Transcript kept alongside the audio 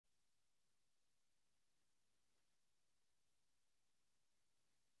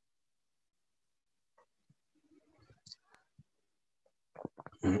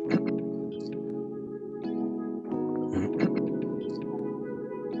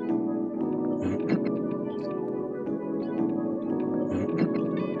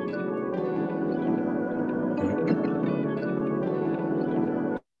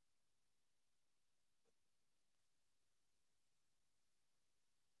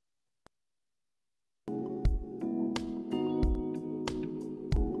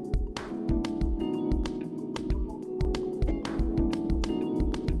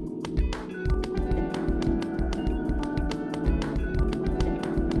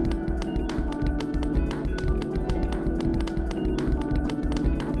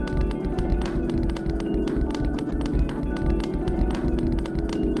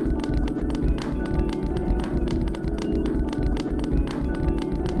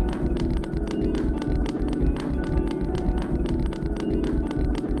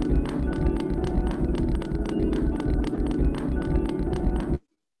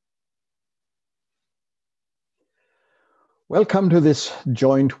Welcome to this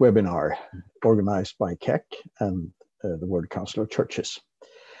joint webinar organized by KEC and the World Council of Churches.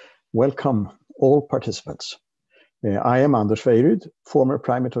 Welcome all participants. I am Anders Weirud, former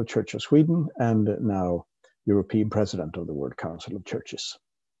Primate of Church of Sweden and now European President of the World Council of Churches.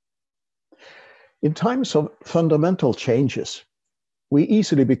 In times of fundamental changes, we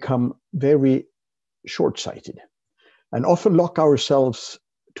easily become very short-sighted and often lock ourselves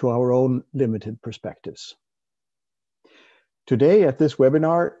to our own limited perspectives. Today at this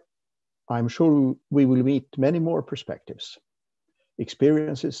webinar, I'm sure we will meet many more perspectives,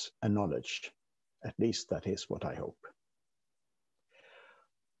 experiences and knowledge. At least that is what I hope.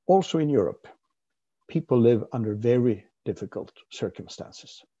 Also in Europe, people live under very difficult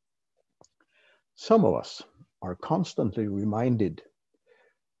circumstances. Some of us are constantly reminded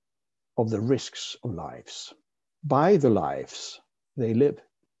of the risks of lives by the lives they live.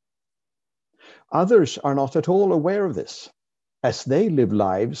 Others are not at all aware of this, as they live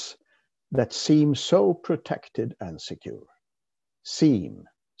lives that seem so protected and secure.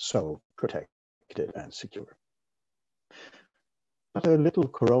 But a little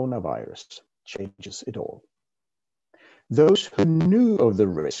coronavirus changes it all. Those who knew of the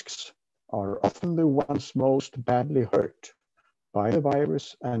risks are often the ones most badly hurt by the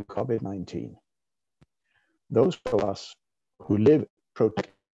virus and COVID-19. Those of us who live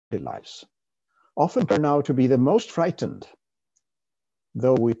protected lives often turn out to be the most frightened,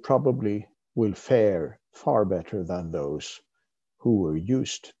 though we probably will fare far better than those who were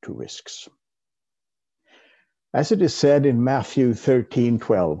used to risks. As it is said in Matthew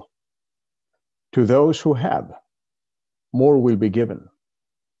 13:12, to those who have, more will be given,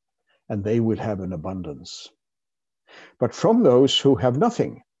 and they will have an abundance. But from those who have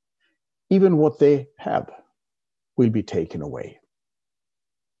nothing, even what they have will be taken away.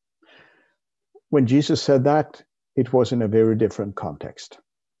 When Jesus said that, it was in a very different context.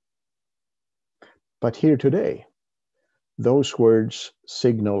 But here today, those words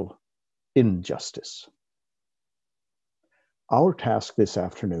signal injustice. Our task this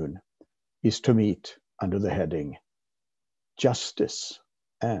afternoon is to meet under the heading Justice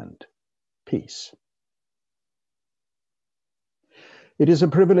and Peace. It is a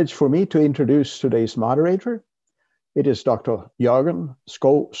privilege for me to introduce today's moderator. It is Dr. Jørgen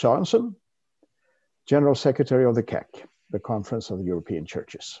Skov Sørensen, General Secretary of the KEC, the Conference of the European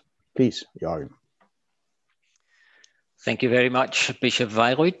Churches. Please, Jørgen. Thank you very much, Bishop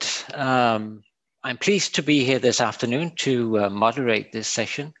Weirud. I'm pleased to be here this afternoon to moderate this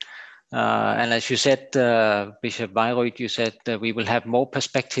session. And as you said, Bishop Weirud, you said we will have more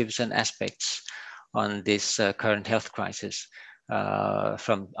perspectives and aspects on this current health crisis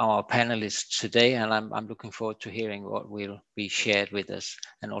from our panelists today, and I'm looking forward to hearing what will be shared with us,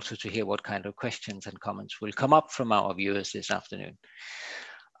 and also to hear what kind of questions and comments will come up from our viewers this afternoon.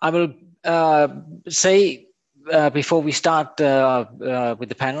 I will say before we start with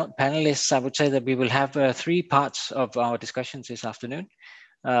the panelists, I would say that we will have three parts of our discussions this afternoon.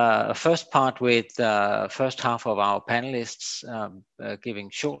 First part with first half of our panelists giving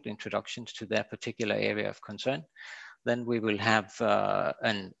short introductions to their particular area of concern. Then we will have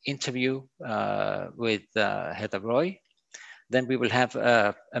an interview with Heather Roy. Then we will have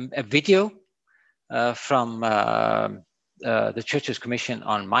a video from the Churches Commission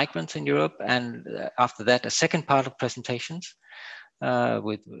on Migrants in Europe. And after that, a second part of presentations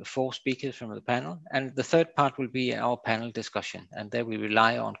with 4 speakers from the panel. And the third part will be our panel discussion. And there we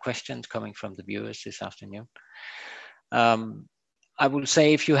rely on questions coming from the viewers this afternoon. I will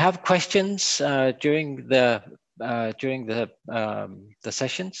say if you have questions during the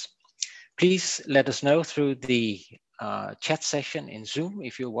sessions, please let us know through the chat session in Zoom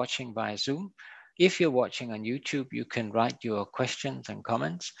if you're watching via Zoom. If you're watching on YouTube, you can write your questions and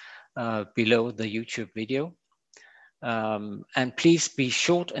comments below the YouTube video. And please be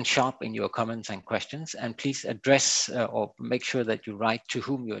short and sharp in your comments and questions, and please address or make sure that you write to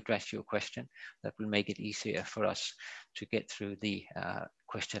whom you address your question. That will make it easier for us to get through the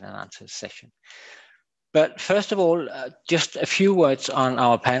question and answer session. But first of all, just a few words on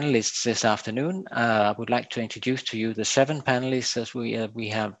our panelists this afternoon. I would like to introduce to you the 7 panelists as we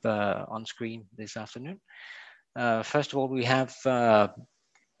have on screen this afternoon. First of all, we have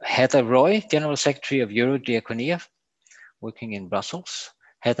Heather Roy, General Secretary of Eurodiaconia, working in Brussels.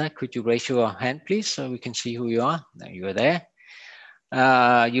 Heather, could you raise your hand, please, so we can see who you are? You are there.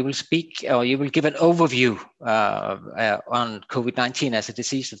 You will speak, or you will give an overview on COVID-19 as a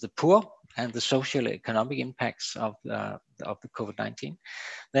disease of the poor and the social economic impacts of the COVID-19.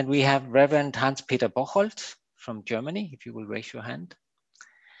 Then we have Reverend Hans-Peter Bocholt from Germany, if you will raise your hand.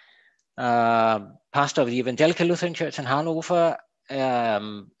 Pastor of the Evangelical Lutheran Church in Hannover,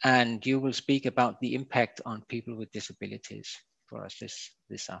 and you will speak about the impact on people with disabilities for us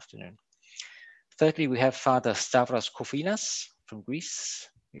this afternoon. Thirdly, we have Father Stavros Kofinas from Greece,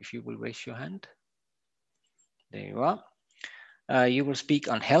 if you will raise your hand. There you are. You will speak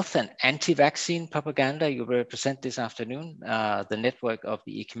on health and anti-vaccine propaganda. You will represent this afternoon the network of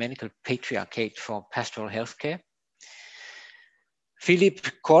the Ecumenical Patriarchate for Pastoral Healthcare. Philippe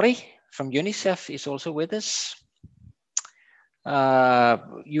Corey from UNICEF is also with us.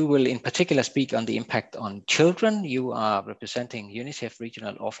 You will in particular speak on the impact on children. You are representing UNICEF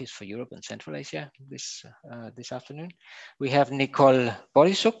Regional Office for Europe and Central Asia this afternoon. We have Nicole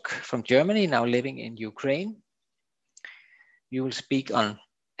Borisuk from Germany, now living in Ukraine. You will speak on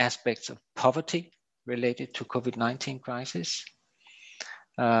aspects of poverty related to COVID-19 crisis.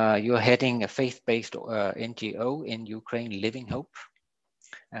 You're heading a faith-based NGO in Ukraine, Living Hope,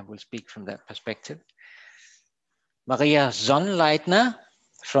 and we'll speak from that perspective. Maria Sonnleitner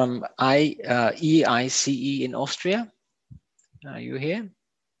from EICE in Austria. Are you here?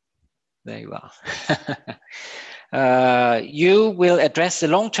 There you are. You will address the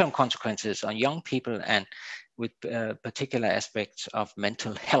long-term consequences on young people and with particular aspects of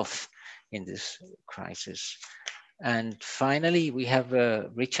mental health in this crisis. And finally, we have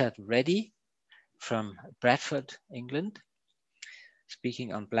Richard Reddy from Bradford, England,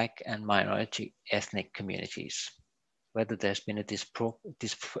 speaking on Black and minority ethnic communities, whether there's been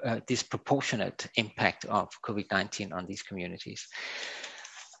a disproportionate impact of COVID-19 on these communities.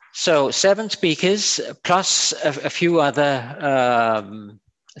 So 7 speakers plus a few other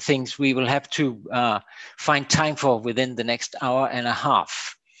things we will have to find time for within the next hour and a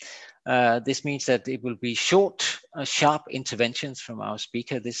half. This means that it will be short, sharp interventions from our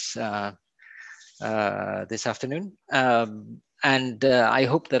speaker this afternoon. And I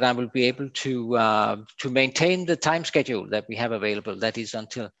hope that I will be able to maintain the time schedule that we have available. That is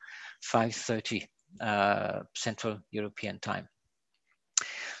until 5:30 Central European time.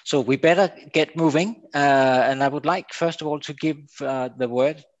 So we better get moving. And I would like, first of all, to give the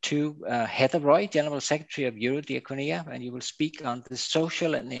word to Heather Roy, General Secretary of Eurodiaconia, and you will speak on the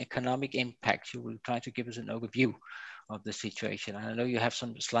social and economic impact. You will try to give us an overview of the situation. I know you have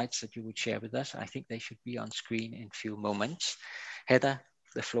some slides that you would share with us. I think they should be on screen in a few moments. Heather,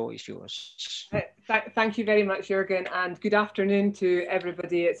 the floor is yours. Thank you very much, Jürgen, and good afternoon to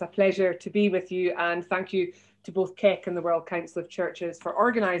everybody. It's a pleasure to be with you, and thank you to both Keck and the World Council of Churches for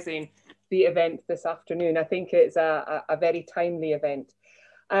organising the event this afternoon. I think it's a very timely event.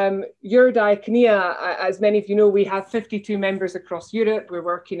 Eurodiaconia, as many of you know, we have 52 members across Europe. We're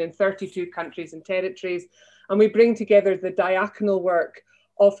working in 32 countries and territories, and we bring together the diaconal work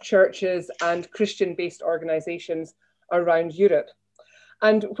of churches and Christian-based organisations around Europe.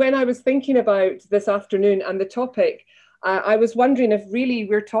 And when I was thinking about this afternoon and the topic, I was wondering if really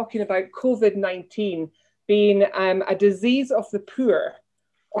we're talking about COVID-19 being a disease of the poor,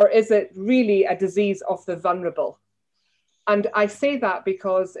 or is it really a disease of the vulnerable? And I say that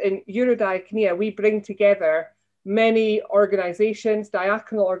because in Eurodiaconia, we bring together many organisations,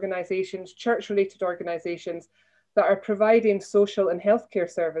 diaconal organisations, church-related organisations that are providing social and healthcare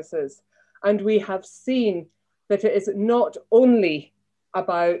services. And we have seen that it is not only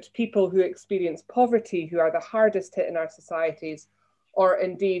about people who experience poverty, who are the hardest hit in our societies, or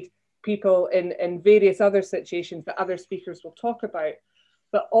indeed people in various other situations that other speakers will talk about,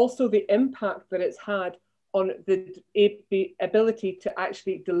 but also the impact that it's had on the ability to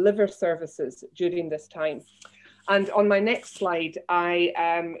actually deliver services during this time. And on my next slide, I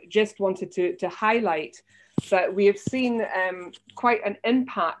just wanted to highlight that we have seen quite an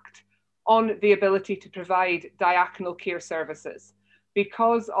impact on the ability to provide diaconal care services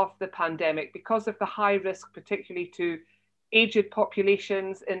because of the pandemic, because of the high risk, particularly to aged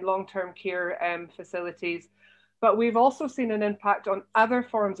populations in long-term care facilities. But we've also seen an impact on other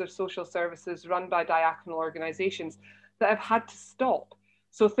forms of social services run by diaconal organisations that have had to stop.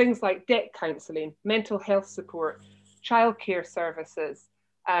 So things like debt counselling, mental health support, childcare services,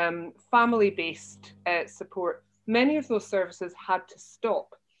 family-based support, many of those services had to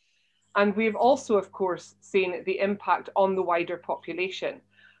stop. And we've also, of course, seen the impact on the wider population.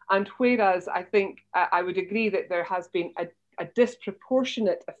 And whereas I think I would agree that there has been a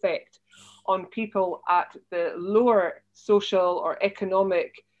disproportionate effect on people at the lower social or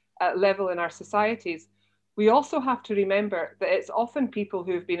economic level in our societies, we also have to remember that it's often people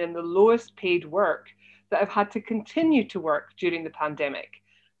who've been in the lowest paid work that have had to continue to work during the pandemic,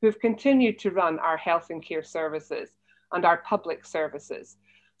 who've continued to run our health and care services and our public services.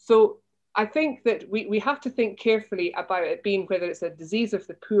 So I think that we have to think carefully about it being whether it's a disease of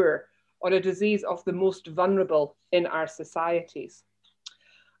the poor or a disease of the most vulnerable in our societies.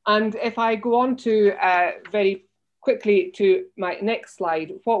 And if I go on to very quickly to my next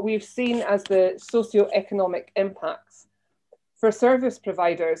slide, what we've seen as the socioeconomic impacts. For service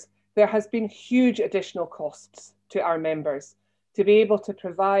providers, there has been huge additional costs to our members to be able to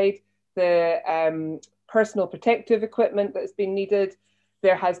provide the personal protective equipment that's been needed.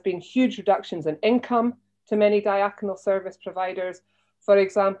 There has been huge reductions in income to many diaconal service providers. For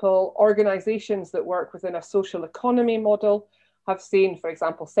example, organisations that work within a social economy model have seen, for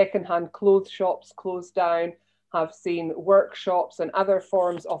example, secondhand clothes shops close down, have seen workshops and other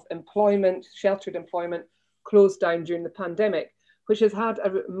forms of employment, sheltered employment, close down during the pandemic, which has had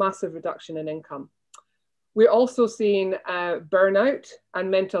a massive reduction in income. We're also seeing burnout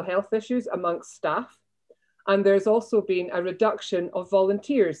and mental health issues amongst staff. And there's also been a reduction of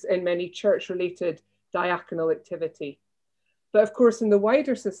volunteers in many church-related diaconal activity. But of course, in the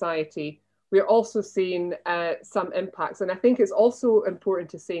wider society, we're also seeing some impacts. And I think it's also important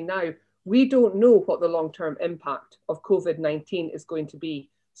to say now, we don't know what the long-term impact of COVID-19 is going to be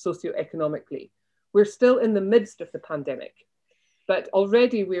socioeconomically. We're still in the midst of the pandemic, but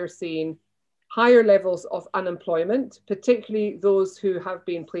already we're seeing higher levels of unemployment, particularly those who have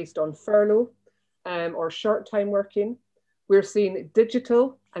been placed on furlough or short-time working. We're seeing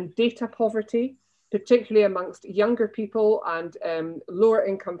digital and data poverty, particularly amongst younger people and lower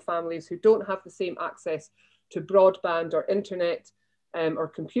income families who don't have the same access to broadband or internet or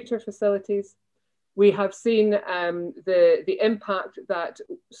computer facilities. We have seen the impact that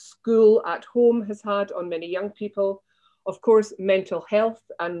school at home has had on many young people. Of course, mental health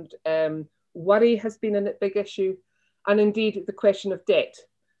and worry has been a big issue. And indeed, the question of debt.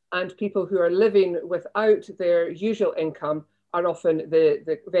 And people who are living without their usual income are often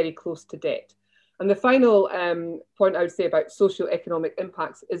very close to debt. And the final point I would say about socioeconomic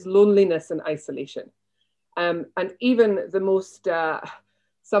impacts is loneliness and isolation. And even the most,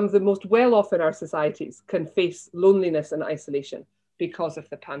 some of the most well-off in our societies can face loneliness and isolation because of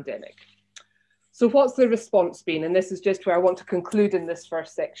the pandemic. So what's the response been? And this is just where I want to conclude in this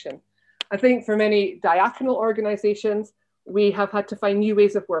first section. I think for many diaconal organisations, we have had to find new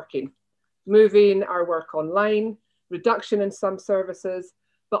ways of working, moving our work online, reduction in some services,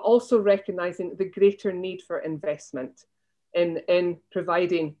 but also recognising the greater need for investment in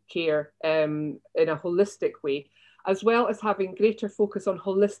providing care in a holistic way, as well as having greater focus on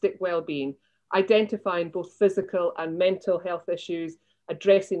holistic well-being, identifying both physical and mental health issues,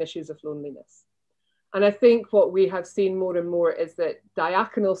 addressing issues of loneliness. And I think what we have seen more and more is that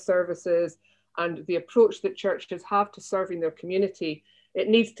diaconal services and the approach that churches have to serving their community, it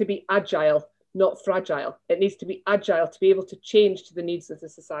needs to be agile, not fragile. It needs to be agile to be able to change to the needs of the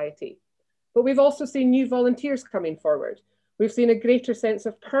society. But we've also seen new volunteers coming forward. We've seen a greater sense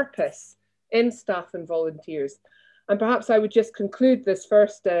of purpose in staff and volunteers. And perhaps I would just conclude this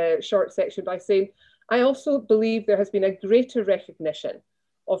first short section by saying, I also believe there has been a greater recognition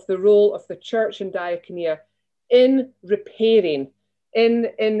of the role of the church and diaconia in repairing,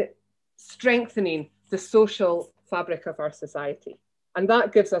 in strengthening the social fabric of our society. And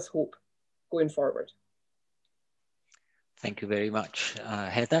that gives us hope going forward. Thank you very much,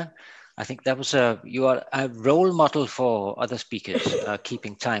 Heather. I think that was you are a role model for other speakers,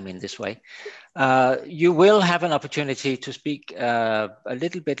 keeping time in this way. You will have an opportunity to speak a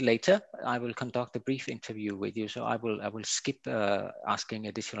little bit later. I will conduct a brief interview with you, so I will skip asking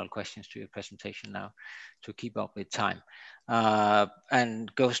additional questions to your presentation now to keep up with time,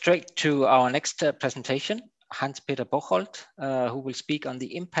 and go straight to our next presentation, Hans-Peter Bocholt, who will speak on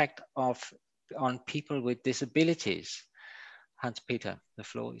the impact on people with disabilities. Hans-Peter, the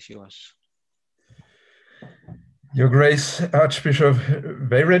floor is yours. Your Grace, Archbishop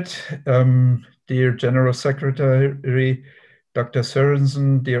Weyrith, dear General Secretary, Dr.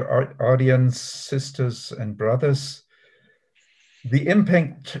 Sørensen, dear audience, sisters and brothers. The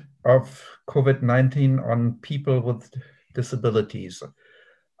impact of COVID-19 on people with disabilities.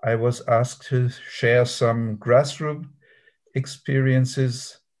 I was asked to share some grassroots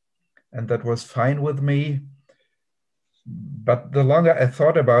experiences, and that was fine with me. But the longer I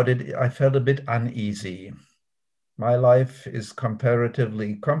thought about it, I felt a bit uneasy. My life is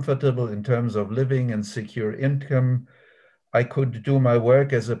comparatively comfortable in terms of living and secure income. I could do my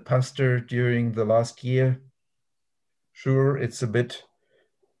work as a pastor during the last year. Sure, it's a bit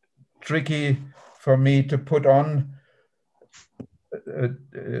tricky for me to put on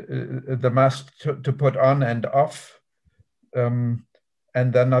the mask to put on and off, and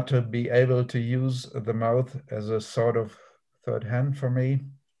then not to be able to use the mouth as a sort of third hand for me.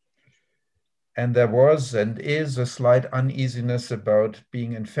 And there was and is a slight uneasiness about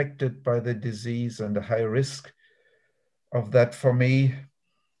being infected by the disease and the high risk of that for me.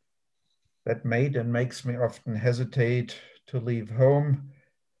 That made and makes me often hesitate to leave home.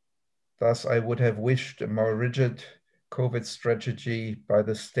 Thus, I would have wished a more rigid COVID strategy by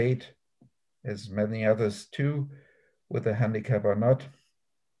the state, as many others too, with a handicap or not.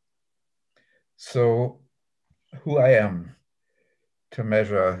 So, who I am to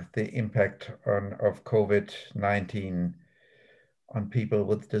measure the impact of COVID-19 on people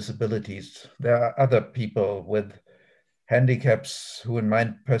with disabilities. There are other people with handicaps who, in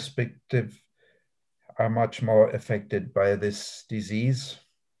my perspective, are much more affected by this disease.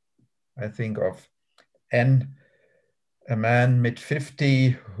 I think of N, a man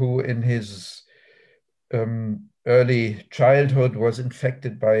mid-50 who in his early childhood was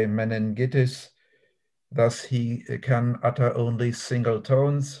infected by meningitis. Thus he can utter only single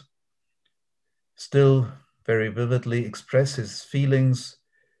tones, still very vividly express his feelings.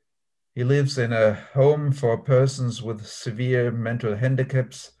 He lives in a home for persons with severe mental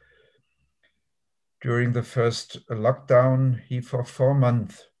handicaps. During the first lockdown, he for 4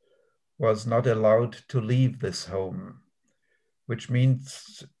 months was not allowed to leave this home, which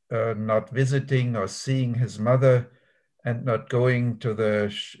means not visiting or seeing his mother and not going to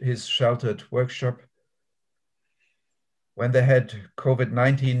his sheltered workshop. When they had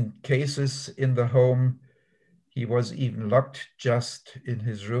COVID-19 cases in the home, he was even locked just in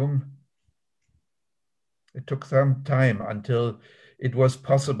his room. It took some time until it was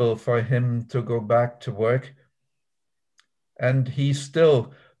possible for him to go back to work. And he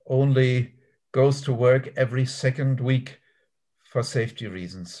still only goes to work every second week for safety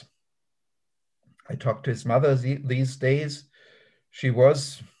reasons. I talked to his mother these days. She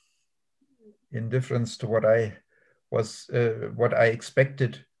was, in difference to what I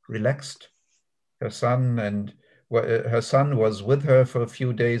expected, relaxed. Her son was with her for a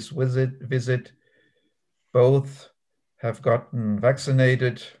few days visit. Both have gotten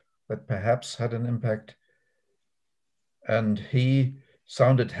vaccinated. That perhaps had an impact. And he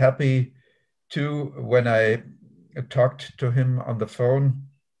sounded happy too when I talked to him on the phone.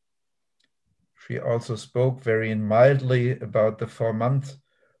 She also spoke very mildly about the 4 months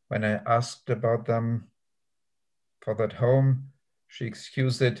when I asked about them. For that home, she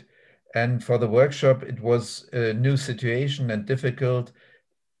excused it. And for the workshop, it was a new situation and difficult,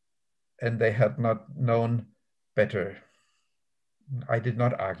 and they had not known better. I did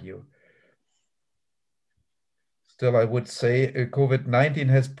not argue. Still, I would say COVID-19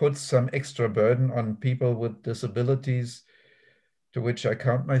 has put some extra burden on people with disabilities, to which I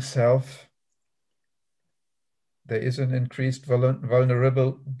count myself. There is an increased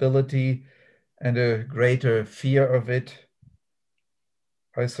vulnerability and a greater fear of it.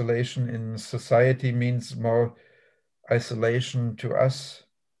 Isolation in society means more isolation to us.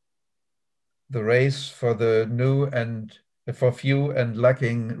 The race for the new and for few and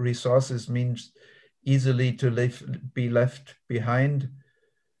lacking resources means easily to be left behind.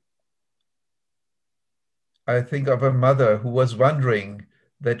 I think of a mother who was wondering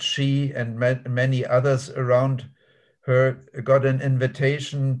that she and many others around her got an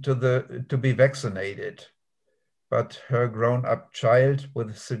invitation to be vaccinated, but her grown-up child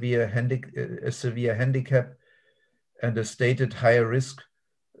with a severe handicap and a stated higher risk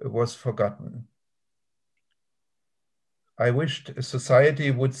was forgotten. I wished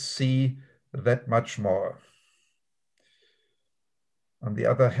society would see that much more. On the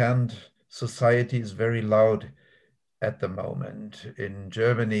other hand, society is very loud at the moment in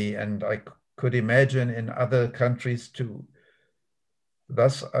Germany, and I could imagine in other countries too.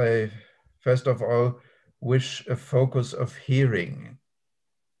 Thus, I first of all wish a focus of hearing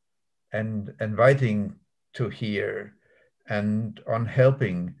and inviting to hear and on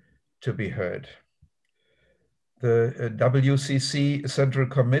helping to be heard. The WCC Central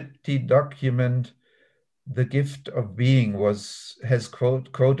Committee document, The Gift of Being, has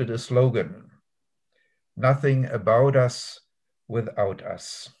quoted a slogan, "Nothing about us without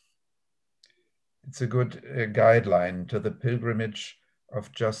us." It's a good guideline to the pilgrimage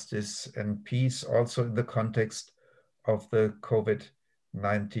of justice and peace, also in the context of the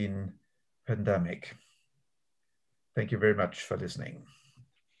COVID-19 pandemic. Thank you very much for listening.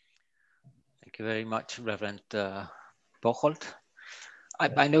 Thank you very much, Reverend Bocholt.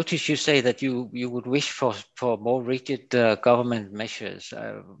 I noticed you say that you would wish for more rigid government measures.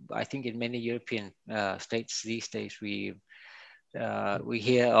 I think in many European states these days we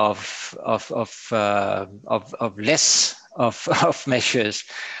hear of less of measures.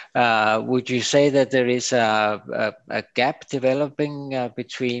 Would you say that there is a gap developing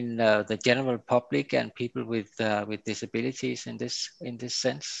between the general public and people with disabilities in this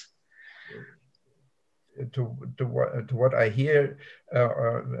sense? To what I hear,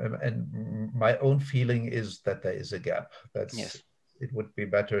 and my own feeling is that there is a gap. Yes. It would be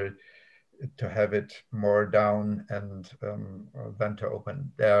better to have it more down and than to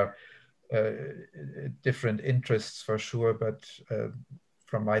open. There are different interests for sure, but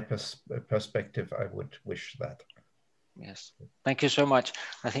from my perspective, I would wish that. Yes, thank you so much.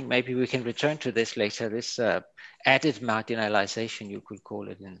 I think maybe we can return to this later, this added marginalization, you could call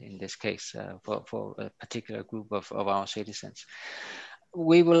it in this case, for a particular group of our citizens.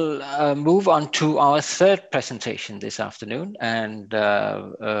 We will move on to our third presentation this afternoon. And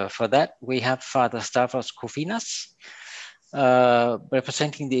for that, we have Father Stavros Koufinas,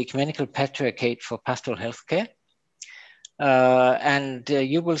 representing the Ecumenical Patriarchate for Pastoral Healthcare. And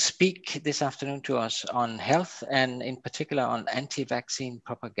you will speak this afternoon to us on health and in particular on anti-vaccine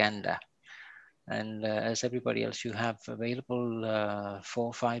propaganda. And as everybody else, you have available 4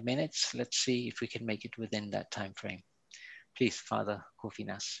 or 5 minutes. Let's see if we can make it within that time frame. Please, Father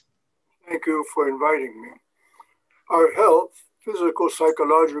Koufinas. Thank you for inviting me. Our health, physical,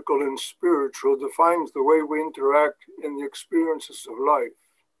 psychological, and spiritual, defines the way we interact in the experiences of life.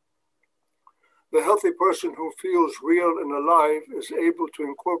 The healthy person who feels real and alive is able to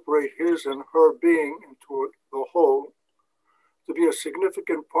incorporate his and her being into the whole, to be a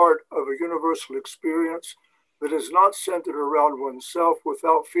significant part of a universal experience that is not centered around oneself,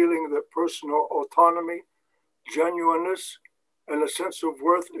 without feeling that personal autonomy, genuineness, and a sense of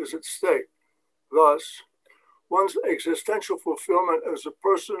worth is at stake. Thus, one's existential fulfillment as a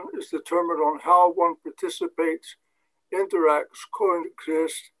person is determined on how one participates, interacts,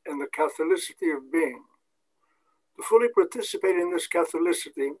 coexists in the Catholicity of being. To fully participate in this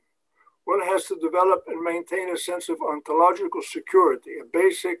Catholicity, one has to develop and maintain a sense of ontological security, a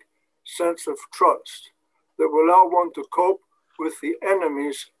basic sense of trust that will allow one to cope with the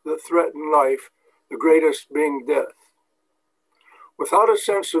enemies that threaten life, the greatest being death. Without a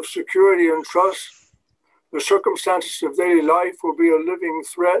sense of security and trust, the circumstances of daily life will be a living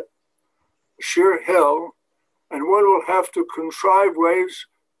threat, sheer hell, and one will have to contrive ways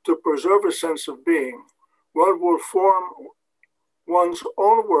to preserve a sense of being. One will form one's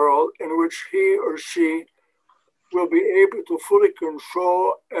own world in which he or she will be able to fully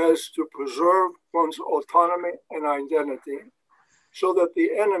control as to preserve one's autonomy and identity, so that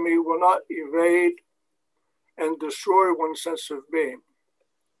the enemy will not evade and destroy one's sense of being.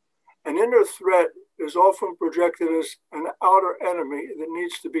 An inner threat is often projected as an outer enemy that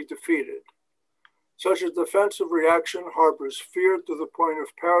needs to be defeated. Such a defensive reaction harbors fear to the point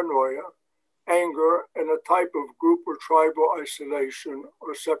of paranoia, anger, and a type of group or tribal isolation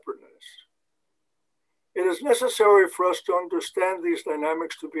or separateness. It is necessary for us to understand these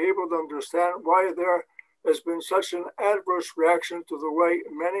dynamics to be able to understand why there has been such an adverse reaction to the way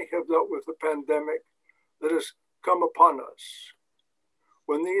many have dealt with the pandemic that has come upon us.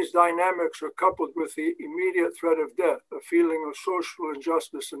 When these dynamics are coupled with the immediate threat of death, a feeling of social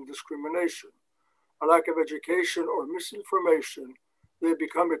injustice and discrimination, a lack of education or misinformation, they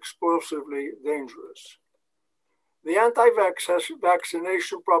become explosively dangerous. The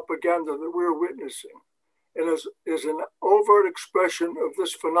anti-vaccination propaganda that we're witnessing is an overt expression of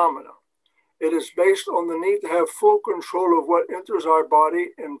this phenomenon. It is based on the need to have full control of what enters our body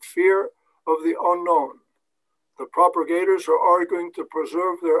and fear of the unknown. The propagators are arguing to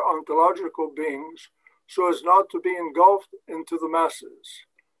preserve their ontological beings so as not to be engulfed into the masses.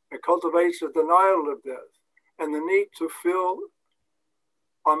 It cultivates a denial of death and the need to feel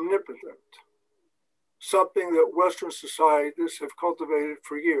omnipotent, something that Western societies have cultivated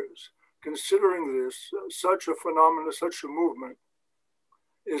for years. considering this, such a phenomenon, such a movement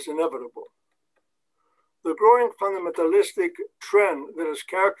is inevitable. The growing fundamentalistic trend that is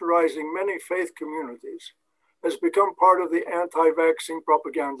characterizing many faith communities has become part of the anti-vaccine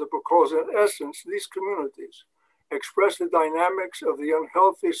propaganda because, in essence, these communities express the dynamics of the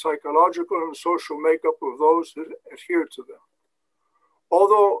unhealthy psychological and social makeup of those that adhere to them.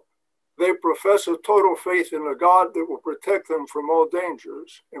 Although they profess a total faith in a God that will protect them from all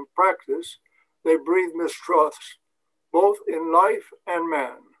dangers, in practice, they breathe mistrust both in life and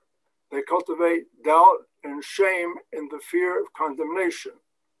man. They cultivate doubt and shame in the fear of condemnation,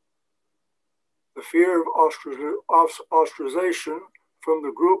 the fear of ostracization from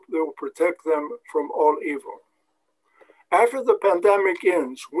the group that will protect them from all evil. After the pandemic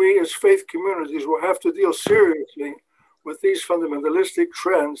ends, we as faith communities will have to deal seriously with these fundamentalistic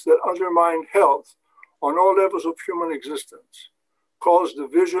trends that undermine health on all levels of human existence, cause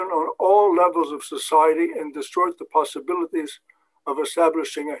division on all levels of society, and distort the possibilities of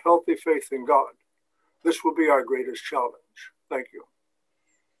establishing a healthy faith in God. This will be our greatest challenge. Thank you.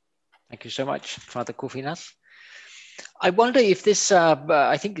 Thank you so much, Father Kofinas. I wonder if this,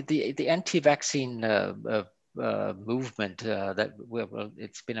 I think the anti-vaccine movement that well,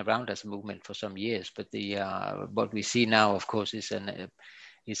 it's been around as a movement for some years, but the what we see now, of course, is an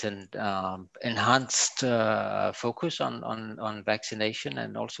enhanced focus on vaccination,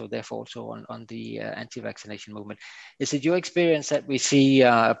 and also therefore also on the anti-vaccination movement. Is it your experience that we see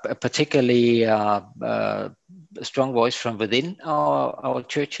a particularly strong voice from within our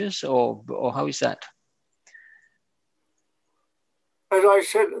churches, or how is that? As I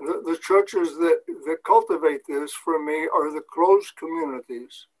said, the churches that cultivate this for me are the closed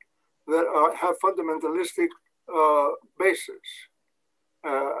communities that have fundamentalistic bases.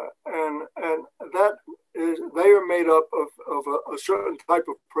 And that is, they are made up of a certain type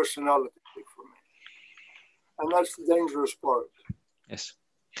of personality for me. And that's the dangerous part. Yes.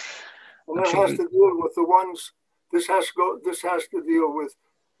 And that has to deal with the ones, this has to deal with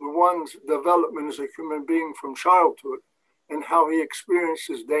the one's development as a human being from childhood and how he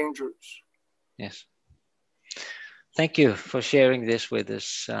experiences dangers. Yes. Thank you for sharing this with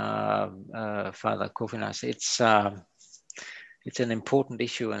us, Father Kofinas. It's an important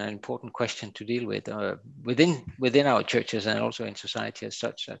issue and an important question to deal with within our churches and also in society as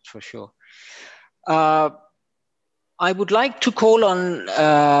such, that's for sure. I would like to call on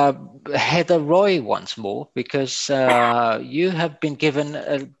Heather Roy once more, because you have been given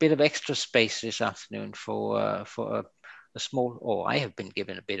a bit of extra space this afternoon for a small, or I have been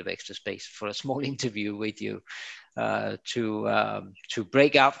given a bit of extra space for a small interview with you to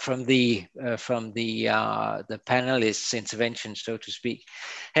break out from the panelists' intervention, so to speak.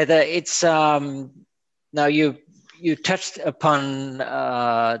 Heather, it's now you touched upon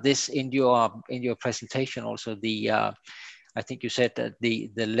this in your presentation. Also, I think you said that the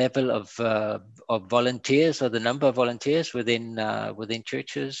level of volunteers, or the number of volunteers within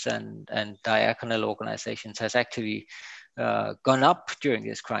churches and diaconal organizations has actually gone up during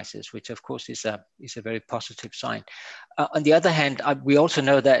this crisis, which of course is a very positive sign. On the other hand, we also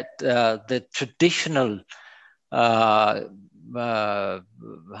know that the traditional how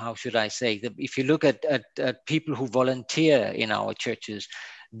should I say, that if you look at people who volunteer in our churches,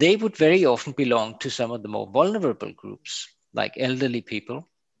 they would very often belong to some of the more vulnerable groups, like elderly people.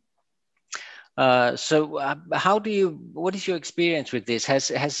 So what is your experience with this?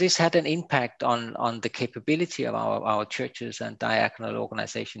 Has this had an impact on the capability of our churches and diaconal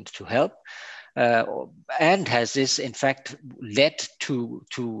organizations to help? And has this in fact led to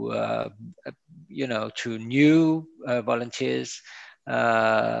new volunteers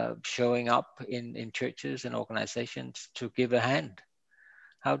showing up in churches and organizations to give a hand?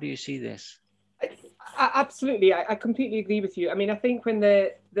 How do you see this? Absolutely, I completely agree with you. I mean, I think when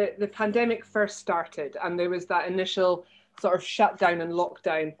the pandemic first started and there was that initial sort of shutdown and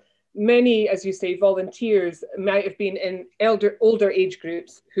lockdown, many, as you say, volunteers might have been in older age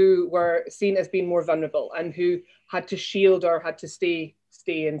groups who were seen as being more vulnerable and who had to shield or had to stay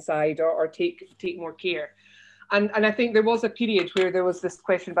inside or take more care. And I think there was a period where there was this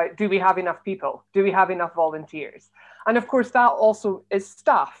question about, do we have enough people? Do we have enough volunteers? And of course, that also is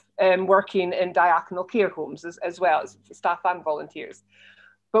staff working in diaconal care homes as well as staff and volunteers.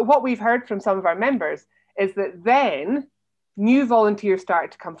 But what we've heard from some of our members is that then new volunteers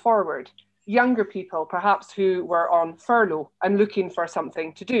started to come forward, younger people perhaps who were on furlough and looking for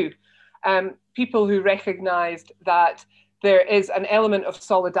something to do, people who recognized that there is an element of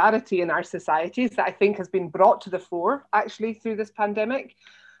solidarity in our societies that I think has been brought to the fore actually through this pandemic,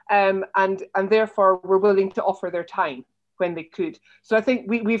 and therefore were willing to offer their time, when they could. So I think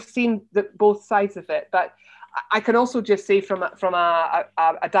we've seen both sides of it. But I can also just say from a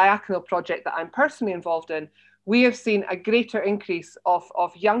diaconal project that I'm personally involved in, we have seen a greater increase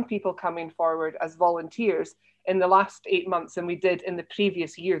of young people coming forward as volunteers in the last 8 months than we did in the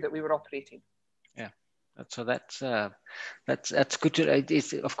previous year that we were operating. Yeah, so that's good.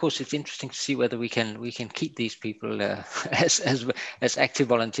 Of course, it's interesting to see whether we can keep these people as active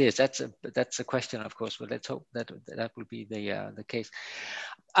volunteers. That's a question, of course. But let's hope that will be the case.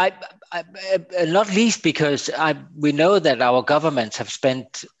 I not least because we know that our governments have spent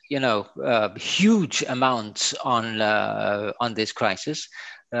huge amounts on this crisis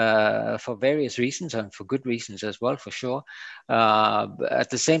for various reasons and for good reasons as well, for sure. At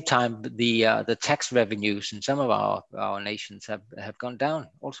the same time, the tax revenues in some of our nations have gone down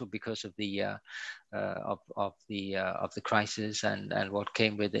also because of the crisis and what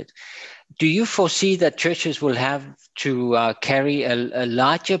came with it. Do you foresee that churches will have to carry a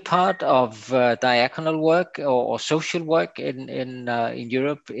larger part of diaconal work or social work in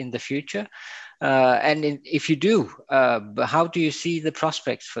Europe in the future? If you do, how do you see the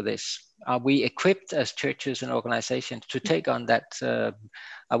prospects for this? Are we equipped as churches and organizations to take on that?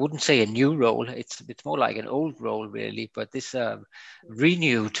 I wouldn't say a new role; it's more like an old role, really. But this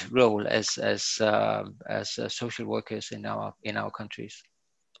renewed role as social workers in our countries.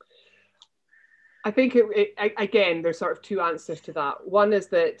 I think again, there's sort of two answers to that. One is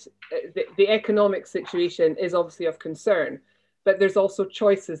that the economic situation is obviously of concern, but there's also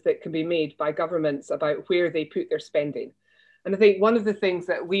choices that can be made by governments about where they put their spending. And I think one of the things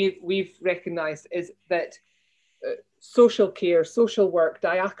that we've recognized is that social care, social work,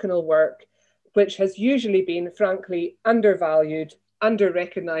 diaconal work, which has usually been, frankly, undervalued,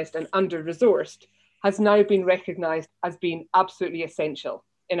 under-recognized and under-resourced, has now been recognized as being absolutely essential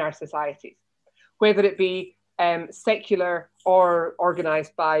in our societies, whether it be secular or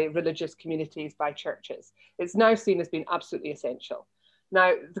organized by religious communities, by churches. It's now seen as being absolutely essential.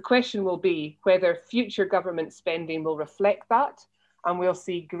 Now, the question will be whether future government spending will reflect that, and we'll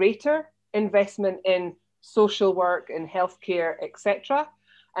see greater investment in social work, in healthcare, etc.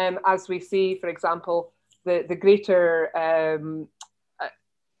 As we see, for example, the greater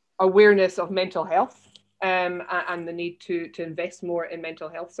awareness of mental health and the need to invest more in mental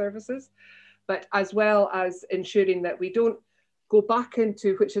health services, but as well as ensuring that we don't go back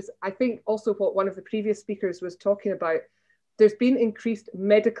into, which is, I think, also what one of the previous speakers was talking about, there's been increased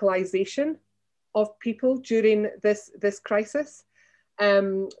medicalization of people during this crisis,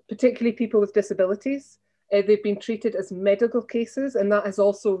 particularly people with disabilities. They've been treated as medical cases, and that has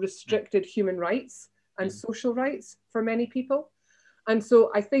also restricted human rights and social rights for many people. And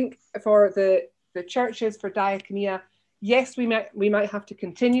so I think for the churches, for diaconia, yes, we might have to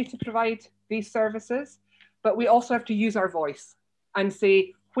continue to provide these services, but we also have to use our voice and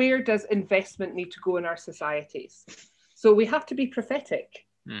say, where does investment need to go in our societies? So we have to be prophetic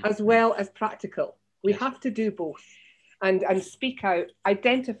as well as practical. We have to do both and speak out,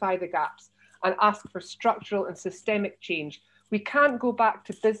 identify the gaps and ask for structural and systemic change. We can't go back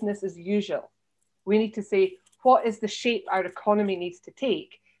to business as usual. We need to say, what is the shape our economy needs to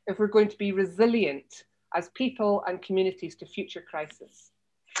take if we're going to be resilient as people and communities to future crises?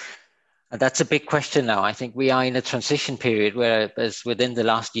 That's a big question now. I think we are in a transition period where, as within the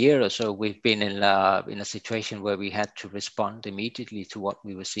last year or so, we've been in a situation where we had to respond immediately to what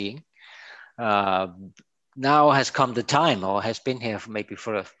we were seeing. Now has come the time, or has been here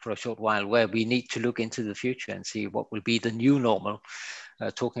for a short while, where we need to look into the future and see what will be the new normal.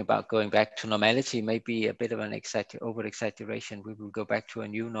 Talking about going back to normality may be a bit of an over-exaggeration. We will go back to a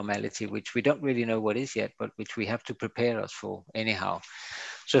new normality, which we don't really know what is yet, but which we have to prepare us for anyhow.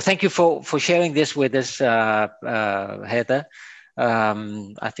 So thank you for sharing this with us, Heather.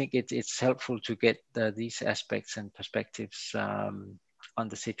 I think it's helpful to get these aspects and perspectives on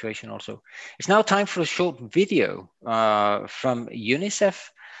the situation also. It's now time for a short video from UNICEF.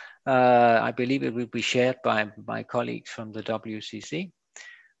 I believe it will be shared by my colleagues from the WCC.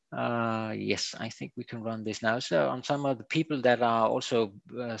 Yes, I think we can run this now. So on some of the people that are also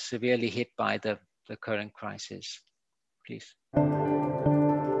severely hit by the current crisis, please.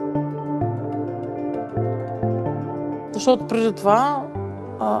 Защото преди това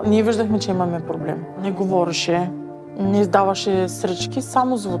ние виждахме, че имаме проблем. Не говореше, не издаваше сръчки,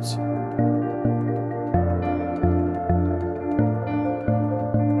 само звуци.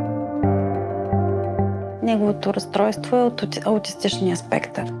 Неговото разстройство е от аутистичния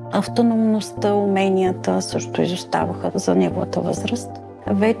спектър. Автономността, уменията също изоставаха за неговата възраст.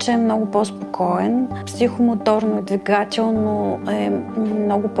 Вече е много по-спокоен, психомоторно и двигателно е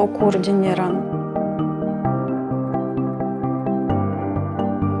много по-координиран.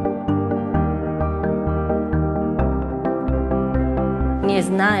 Ние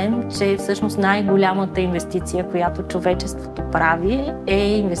знаем, че всъщност най-голямата инвестиция, която човечеството прави,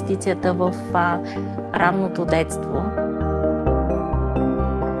 е инвестицията в ранното детство.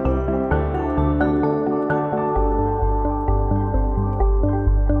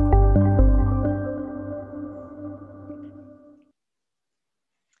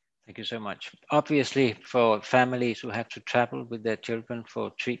 Thank you so much. Obviously, for families who have to travel with their children for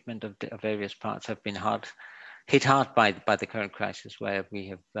treatment of various parts have been hit hard by the current crisis, where we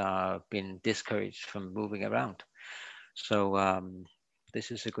have been discouraged from moving around. So this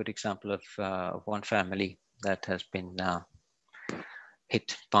is a good example of one family that has been hit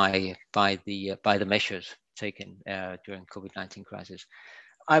by the measures taken during COVID-19 crisis.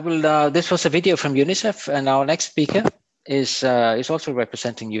 This was a video from UNICEF, and our next speaker is also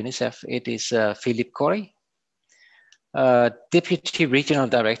representing UNICEF. It is Philippe Corey, Deputy Regional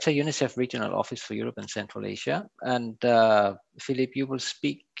Director, UNICEF Regional Office for Europe and Central Asia. And Philippe, you will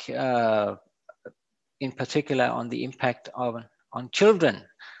speak in particular on the impact on children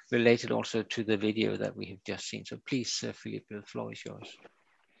related also to the video that we have just seen. So please, Philippe, the floor is yours.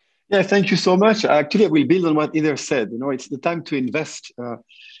 Yeah, thank you so much. Actually, I will build on what Eder said. You know, it's the time to invest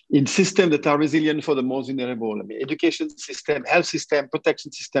in systems that are resilient for the most vulnerable. I mean, education system, health system,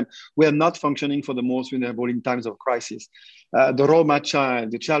 protection system, we are not functioning for the most vulnerable in times of crisis. The Roma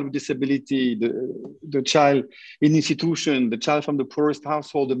child, the child with disability, the child in institution, the child from the poorest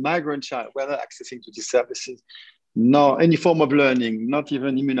household, the migrant child, we're not accessing to these services. No, any form of learning, not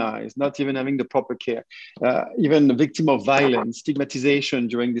even immunized, not even having the proper care, even a victim of violence, stigmatization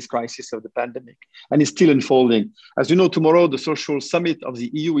during this crisis of the pandemic, and it's still unfolding. As you know, tomorrow, the social summit of the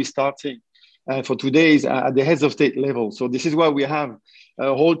EU is starting for 2 days at the heads of state level. So this is why we have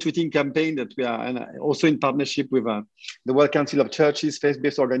a whole tweeting campaign that we are, and also in partnership with the World Council of Churches,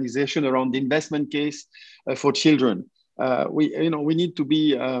 faith-based organization around the investment case for children. We need to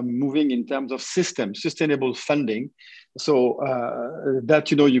be moving in terms of sustainable funding, so that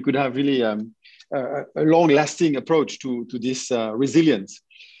you could have really a long-lasting approach to this resilience.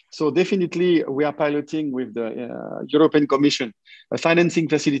 So definitely, we are piloting with the European Commission a financing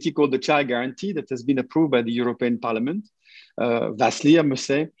facility called the Child Guarantee that has been approved by the European Parliament. Vastly, I must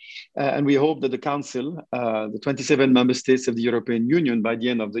say. And we hope that the Council, the 27 member states of the European Union, by the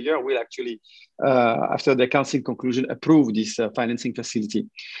end of the year, will actually, after the Council conclusion, approve this financing facility.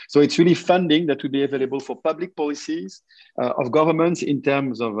 So it's really funding that will be available for public policies of governments in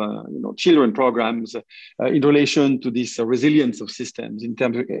terms of children programs in relation to this resilience of systems, in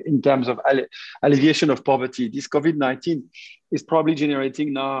terms of alleviation of poverty. This COVID-19 is probably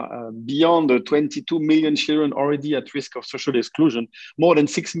generating now beyond the 22 million children already at risk of social exclusion, more than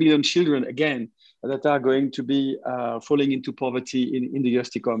 6 million children, again, that are going to be falling into poverty in the years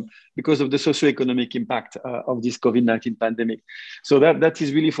to come because of the socioeconomic impact of this COVID-19 pandemic. So that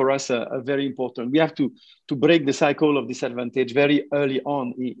is really for us a very important. We have to break the cycle of disadvantage very early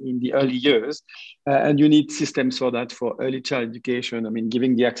on in the early years. And you need systems for that, for early child education. I mean,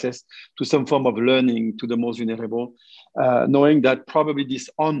 giving the access to some form of learning to the most vulnerable, knowing that probably this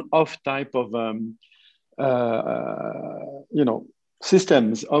on-off type of,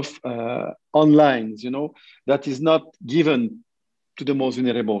 systems of online, that is not given to the most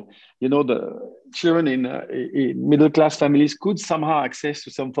vulnerable. The children in middle-class families could somehow access to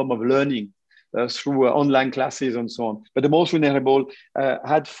some form of learning through online classes and so on. But the most vulnerable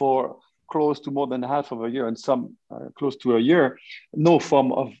had for close to more than half of a year, and some close to a year, no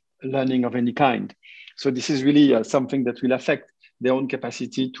form of learning of any kind. So this is really something that will affect their own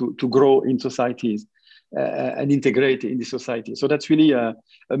capacity to grow in societies and integrate in the society. So that's really a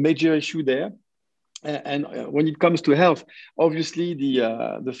major issue there. And when it comes to health, obviously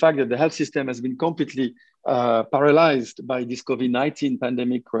the fact that the health system has been completely paralyzed by this COVID-19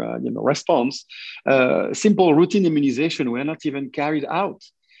 pandemic response, simple routine immunization were not even carried out.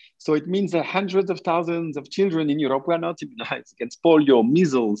 So it means that hundreds of thousands of children in Europe were not immunized against polio,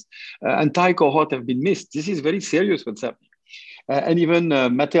 measles, entire cohort have been missed. This is very serious what's happening. And even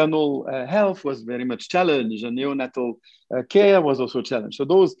maternal health was very much challenged, and neonatal care was also challenged. So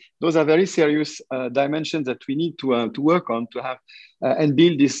those are very serious dimensions that we need to work on to have and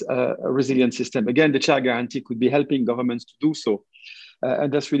build this resilient system. Again, the Child Guarantee could be helping governments to do so.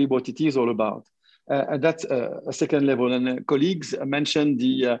 And that's really what it is all about. And that's a second level. And colleagues mentioned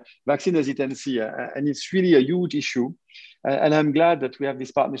the vaccine hesitancy, and it's really a huge issue. And I'm glad that we have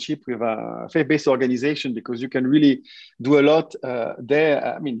this partnership with a faith-based organization, because you can really do a lot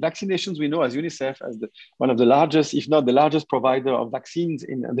there. I mean, vaccinations, we know as UNICEF, as one of the largest, if not the largest provider of vaccines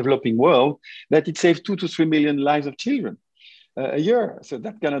in the developing world, that it saves 2 to 3 million lives of children a year. So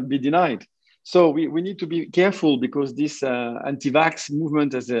that cannot be denied. So we need to be careful, because this anti-vax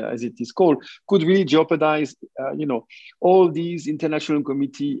movement, as it is called, could really jeopardize, all these international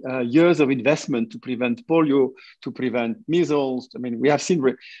committee years of investment to prevent polio, to prevent measles. I mean, we have seen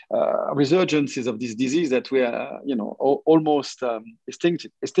resurgences of this disease that were, almost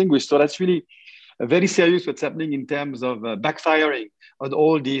extinguished. So that's really very serious what's happening in terms of backfiring on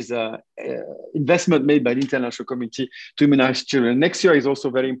all these investment made by the international committee to immunize children. Next year is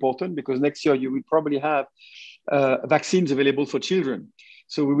also very important, because next year you will probably have vaccines available for children.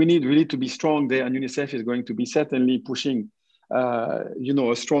 So we need really to be strong there, and UNICEF is going to be certainly pushing,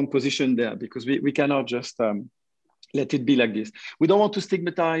 a strong position there, because we cannot just let it be like this. We don't want to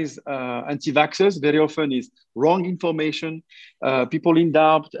stigmatize anti-vaxxers. Very often is wrong information, people in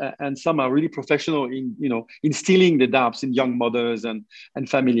doubt, and some are really professional in, instilling the doubts in young mothers and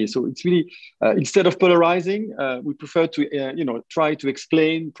families. So it's really, instead of polarizing, we prefer to, try to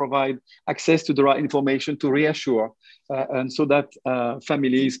explain, provide access to the right information to reassure, and so that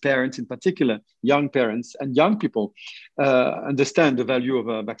families, parents in particular, young parents and young people understand the value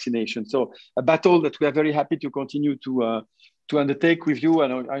of vaccination. So a battle that we are very happy to continue to undertake with you.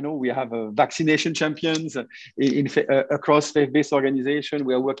 I know we have vaccination champions across faith-based organizations.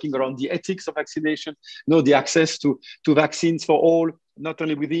 We are working around the ethics of vaccination, the access to vaccines for all, not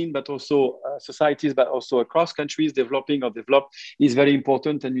only within, but also societies, but also across countries, developing or developed, is very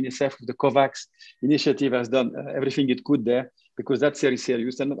important. And UNICEF, with the COVAX initiative, has done everything it could there, because that's very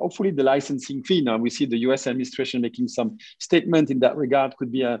serious. And hopefully the licensing fee, now we see the US administration making some statement in that regard,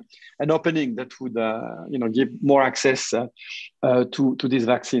 could be an opening that would give more access to this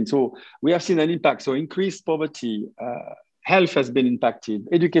vaccine. So we have seen an impact. So increased poverty, health has been impacted,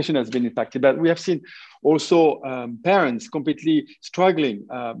 education has been impacted, but we have seen also parents completely struggling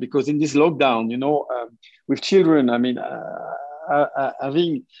because in this lockdown, with children, I mean,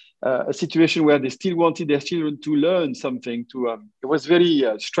 having a situation where they still wanted their children to learn something, it was very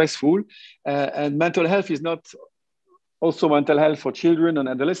stressful, and mental health is not also mental health for children and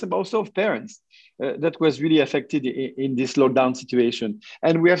adolescents, but also of parents that was really affected in this lockdown situation.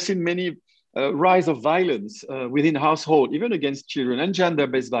 And we have seen many rise of violence within household, even against children, and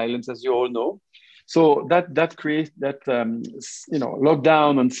gender-based violence, as you all know. So that creates that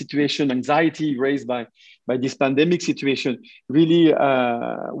lockdown and situation, anxiety raised by this pandemic situation, really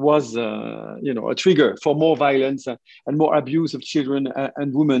was a trigger for more violence and more abuse of children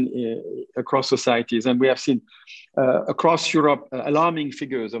and women across societies. And we have seen across Europe alarming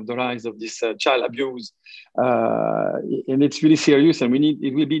figures of the rise of this child abuse, and it's really serious. And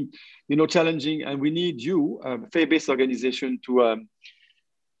it will be challenging, and we need you, faith-based organization, to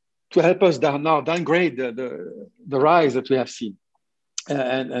help us downgrade the rise that we have seen.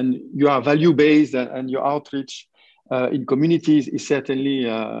 And you are value-based, and your outreach in communities is certainly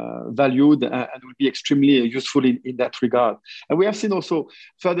valued and will be extremely useful in that regard. And we have seen also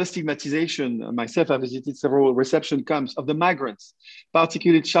further stigmatization. Myself, I visited several reception camps of the migrants,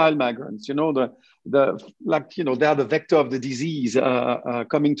 particularly child migrants. They are the vector of the disease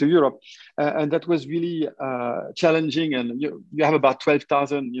coming to Europe, and that was really challenging. And you have about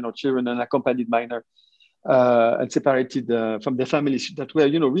 12,000 children and accompanied minor and separated from their families that were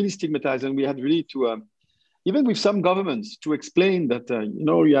really stigmatized. And we had really to even with some governments to explain that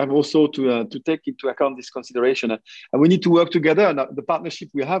you have also to take into account this consideration, and we need to work together. And the partnership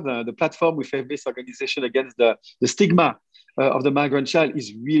we have, the platform with faith-based organization against the stigma of the migrant child,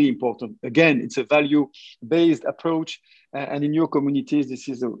 is really important. Again, it's a value-based approach, and in your communities, this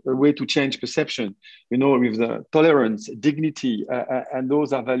is a way to change perception. With the tolerance, dignity, and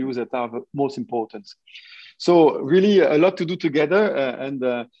those are values that are the most important. So really a lot to do together,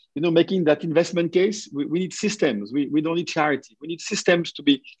 and making that investment case, we need systems. We don't need charity. We need systems to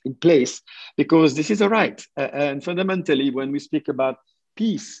be in place, because this is a right. And fundamentally, when we speak about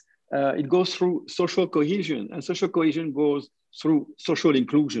peace, it goes through social cohesion, and social cohesion goes through social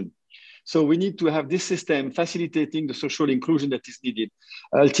inclusion. So we need to have this system facilitating the social inclusion that is needed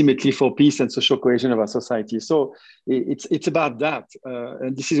ultimately for peace and social cohesion of our society. So it's about that.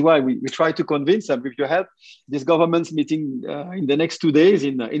 And this is why we try to convince, and with your help, this government's meeting in the next 2 days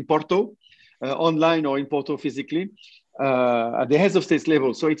in Porto, online or in Porto physically, at the heads of state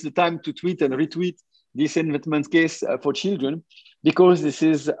level. So it's the time to tweet and retweet this investment case for children, because this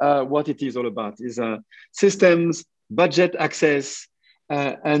is what it is all about, is systems, budget access,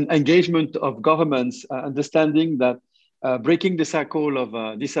 and engagement of governments, understanding that breaking the cycle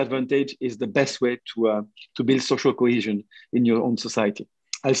of disadvantage is the best way to build social cohesion in your own society.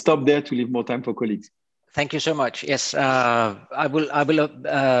 I'll stop there to leave more time for colleagues. Thank you so much. Yes, I will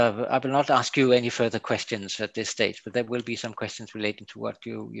not ask you any further questions at this stage, but there will be some questions relating to what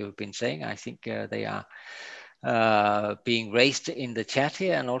you've been saying. I think they are being raised in the chat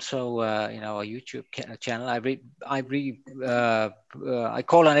here and also in our YouTube channel. I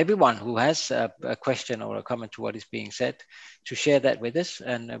call on everyone who has a question or a comment to what is being said to share that with us,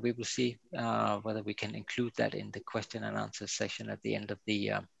 and we will see whether we can include that in the question and answer session at the end of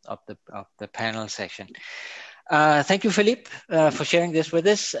the panel session. Thank you, Philippe, for sharing this with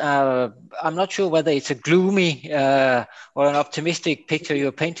us. I'm not sure whether it's a gloomy or an optimistic picture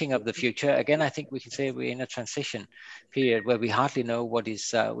you're painting of the future. Again, I think we can say we're in a transition period where we hardly know what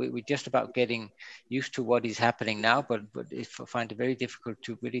is, we're just about getting used to what is happening now, but I find it very difficult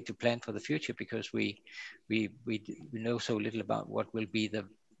to really to plan for the future because we know so little about what will be the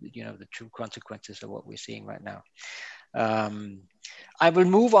true consequences of what we're seeing right now. I will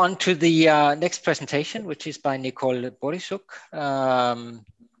move on to the next presentation, which is by Nicole Borisuk,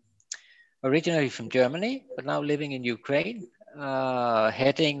 originally from Germany, but now living in Ukraine,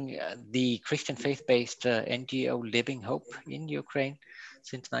 heading the Christian faith-based NGO Living Hope in Ukraine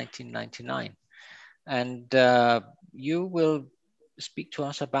since 1999. And you will speak to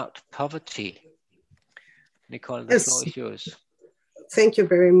us about poverty. Nicole, the floor is yours. Thank you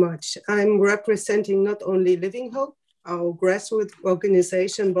very much. I'm representing not only Living Hope, our grassroots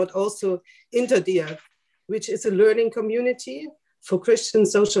organization, but also Interdia, which is a learning community for Christian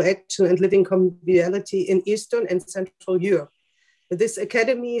social action and living conviviality in Eastern and Central Europe. This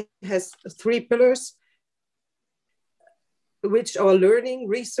academy has 3 pillars, which are learning,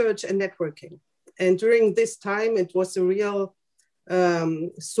 research, and networking. And during this time, it was a real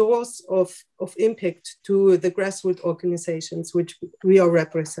source of impact to the grassroots organizations which we are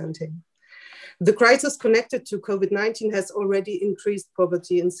representing. The crisis connected to COVID-19 has already increased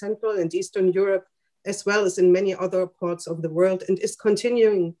poverty in Central and Eastern Europe, as well as in many other parts of the world, and is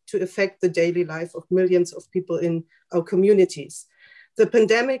continuing to affect the daily life of millions of people in our communities. The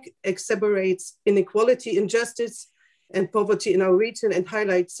pandemic exacerbates inequality, injustice, and poverty in our region and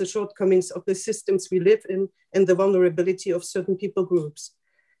highlights the shortcomings of the systems we live in and the vulnerability of certain people groups.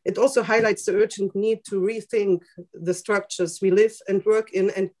 It also highlights the urgent need to rethink the structures we live and work in,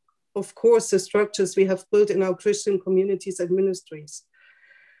 and of course, the structures we have built in our Christian communities and ministries.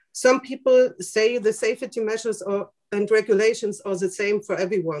 Some people say the safety measures and regulations are the same for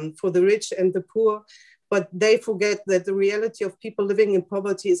everyone, for the rich and the poor, but they forget that the reality of people living in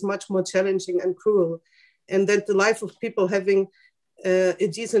poverty is much more challenging and cruel, and that the life of people having a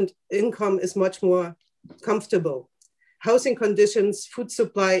decent income is much more comfortable. Housing conditions, food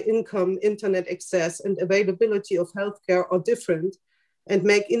supply, income, internet access, and availability of healthcare are different and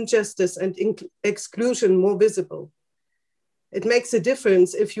make injustice and exclusion more visible. It makes a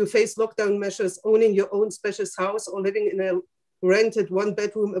difference if you face lockdown measures owning your own spacious house or living in a rented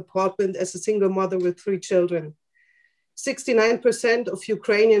 1-bedroom apartment as a single mother with 3 children. 69% of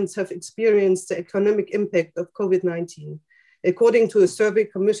Ukrainians have experienced the economic impact of COVID-19, according to a survey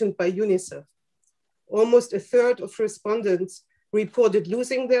commissioned by UNICEF. Almost a third of respondents reported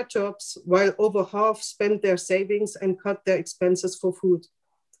losing their jobs, while over half spent their savings and cut their expenses for food.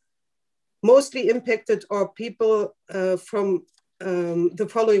 Mostly impacted are people from the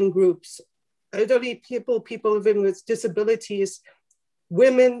following groups: elderly people, people living with disabilities,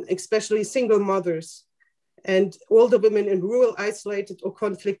 women, especially single mothers, and older women in rural, isolated, or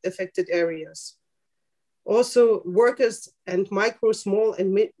conflict-affected areas. Also, workers and micro, small,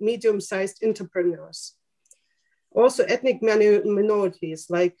 and medium-sized entrepreneurs. Also, ethnic minorities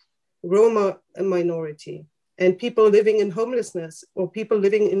like Roma minority, and people living in homelessness or people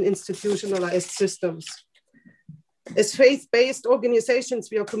living in institutionalized systems. As faith-based organizations,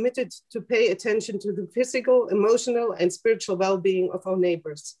 we are committed to pay attention to the physical, emotional, and spiritual well-being of our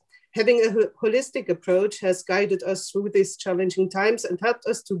neighbors. Having a holistic approach has guided us through these challenging times and helped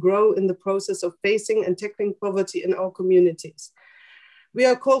us to grow in the process of facing and tackling poverty in our communities. We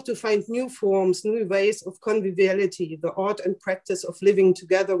are called to find new forms, new ways of conviviality, the art and practice of living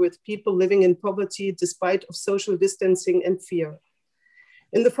together with people living in poverty despite of social distancing and fear.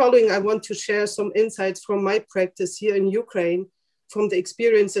 In the following, I want to share some insights from my practice here in Ukraine, from the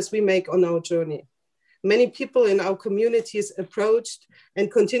experiences we make on our journey. Many people in our communities approached and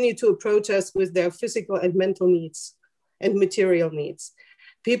continue to approach us with their physical and mental needs and material needs.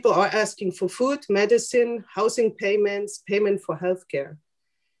 People are asking for food, medicine, housing payments, payment for healthcare.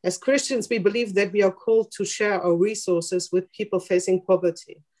 As Christians, we believe that we are called to share our resources with people facing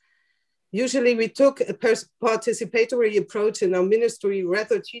poverty. Usually we took a participatory approach in our ministry,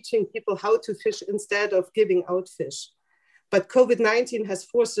 rather teaching people how to fish instead of giving out fish. But COVID-19 has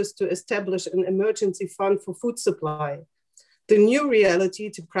forced us to establish an emergency fund for food supply. The new reality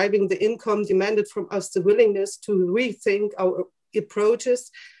depriving the income demanded from us the willingness to rethink our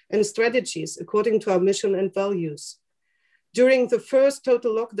approaches and strategies according to our mission and values. During the first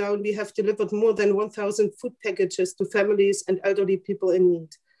total lockdown, we have delivered more than 1,000 food packages to families and elderly people in need.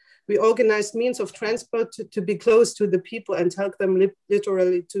 We organized means of transport to be close to the people and help them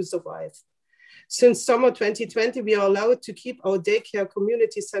literally to survive. Since summer 2020, we are allowed to keep our daycare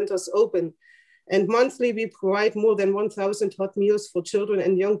community centers open, and monthly we provide more than 1,000 hot meals for children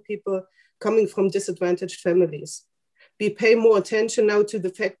and young people coming from disadvantaged families. We pay more attention now to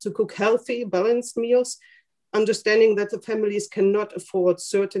the fact to cook healthy, balanced meals, understanding that the families cannot afford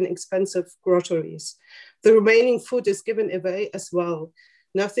certain expensive groceries. The remaining food is given away as well.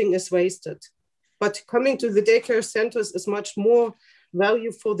 Nothing is wasted. But coming to the daycare centers is much more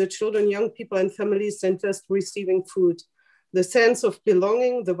value for the children, young people, and families than just receiving food. The sense of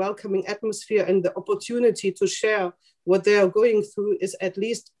belonging, the welcoming atmosphere, and the opportunity to share what they are going through is at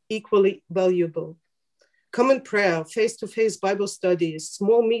least equally valuable. Common prayer, face-to-face Bible studies,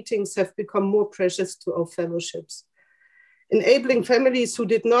 small meetings have become more precious to our fellowships. Enabling families who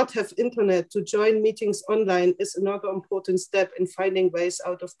did not have internet to join meetings online is another important step in finding ways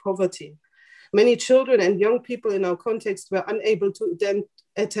out of poverty. Many children and young people in our context were unable to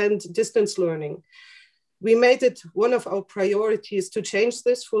attend distance learning. We made it one of our priorities to change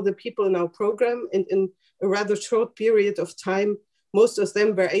this for the people in our program, and in a rather short period of time, most of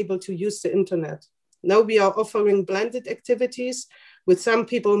them were able to use the internet. Now we are offering blended activities with some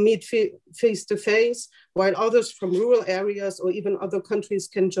people meet face-to-face, while others from rural areas or even other countries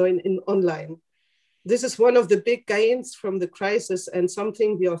can join in online. This is one of the big gains from the crisis and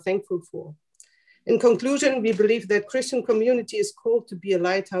something we are thankful for. In conclusion, we believe that Christian community is called to be a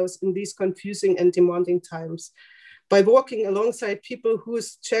lighthouse in these confusing and demanding times. By walking alongside people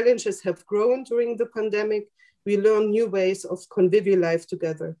whose challenges have grown during the pandemic, we learn new ways of convivial life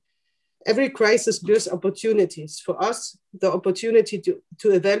together. Every crisis bears opportunities. For us, the opportunity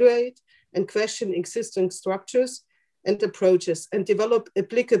to evaluate and question existing structures and approaches and develop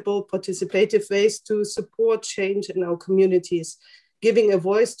applicable participative ways to support change in our communities, giving a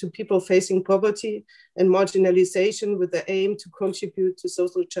voice to people facing poverty and marginalization with the aim to contribute to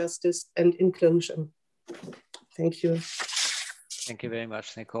social justice and inclusion. Thank you. Thank you very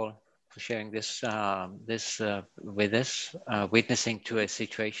much, Nicole, for sharing this with us, witnessing to a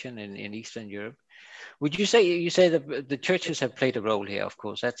situation in Eastern Europe. Would you say that the churches have played a role here? Of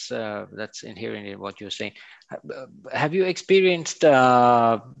course, that's inherent in what you're saying. Have you experienced,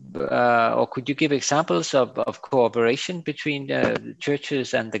 or could you give examples of cooperation between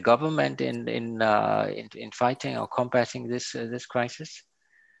churches and the government in fighting or combating this crisis?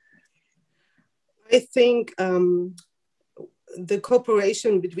 I think the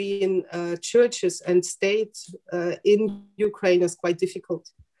cooperation between churches and states in Ukraine is quite difficult.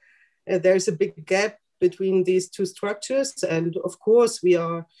 There's a big gap between these two structures. And of course, we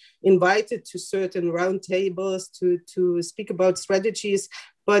are invited to certain roundtables to speak about strategies,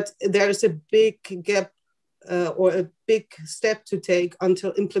 but there's a big gap or a big step to take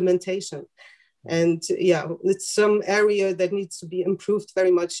until implementation. And yeah, it's some area that needs to be improved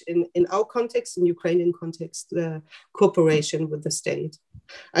very much in our context, in Ukrainian context, the cooperation with the state.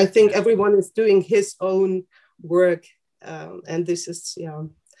 I think everyone is doing his own work, and this is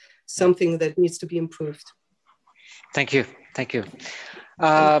something that needs to be improved. Thank you. Thank you.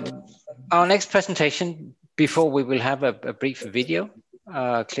 Our next presentation, before we will have a brief video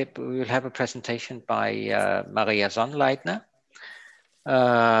clip, we will have a presentation by Maria Sonnleitner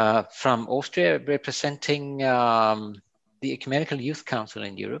from Austria, representing the Ecumenical Youth Council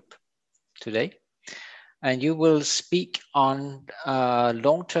in Europe today. And you will speak on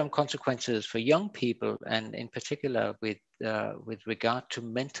long-term consequences for young people, and in particular with regard to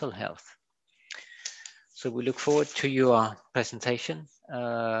mental health. So we look forward to your presentation.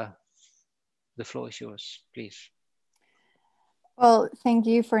 The floor is yours, please. Well, thank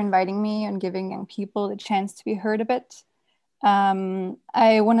you for inviting me and giving young people the chance to be heard a bit.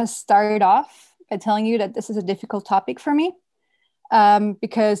 I want to start off by telling you that this is a difficult topic for me,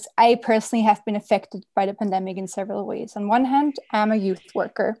 because I personally have been affected by the pandemic in several ways. On one hand, I'm a youth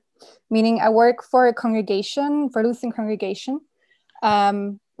worker, meaning I work for a congregation, for a Lutheran congregation,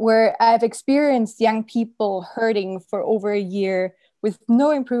 where I've experienced young people hurting for over a year with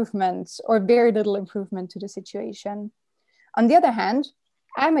no improvement or very little improvement to the situation. On the other hand,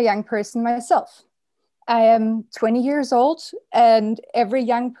 I'm a young person myself. I am 20 years old, and every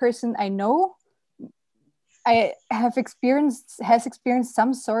young person I know has experienced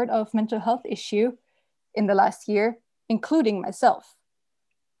some sort of mental health issue in the last year, including myself.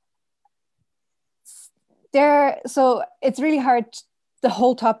 So it's really hard, the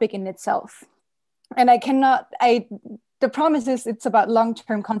whole topic in itself. And the promise is it's about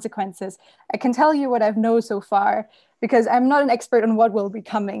long-term consequences. I can tell you what I've known so far, because I'm not an expert on what will be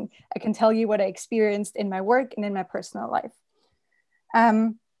coming. I can tell you what I experienced in my work and in my personal life.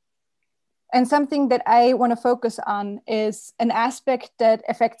 And something that I want to focus on is an aspect that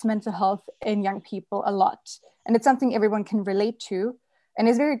affects mental health in young people a lot. And it's something everyone can relate to, and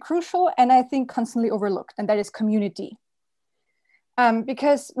is very crucial, and I think constantly overlooked, and that is community.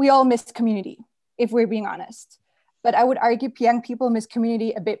 Because we all miss community, if we're being honest. But I would argue young people miss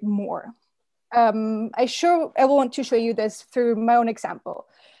community a bit more. I want to show you this through my own example.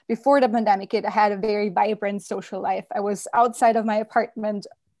 Before the pandemic, I had a very vibrant social life. I was outside of my apartment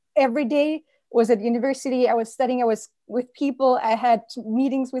every day, was at university, I was studying, I was with people, I had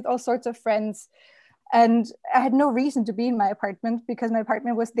meetings with all sorts of friends, and I had no reason to be in my apartment because my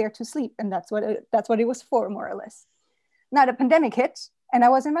apartment was there to sleep, and that's what it was for, more or less. Now the pandemic hit, and I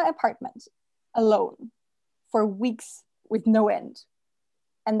was in my apartment alone for weeks with no end.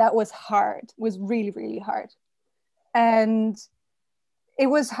 And that was hard, it was really, really hard. And it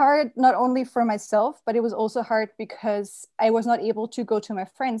was hard not only for myself, but it was also hard because I was not able to go to my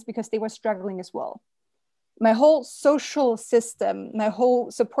friends because they were struggling as well. My whole social system, my whole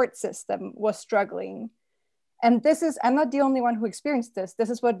support system was struggling. And I'm not the only one who experienced this. This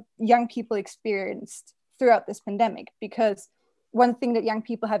is what young people experienced throughout this pandemic, because one thing that young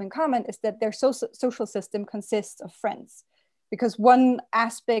people have in common is that their social system consists of friends. Because one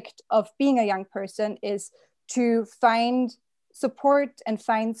aspect of being a young person is to find support and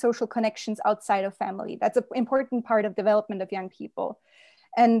find social connections outside of family. That's an important part of development of young people.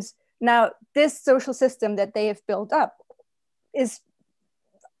 And now this social system that they have built up is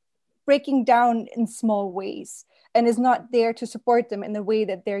breaking down in small ways and is not there to support them in the way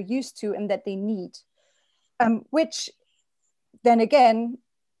that they're used to and that they need, which then again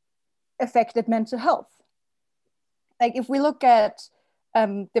affected mental health. Like if we look at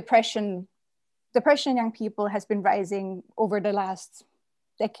depression in young people has been rising over the last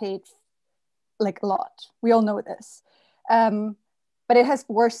decade, like a lot. We all know this. But it has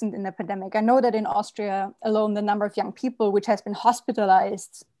worsened in the pandemic. I know that in Austria alone, the number of young people which has been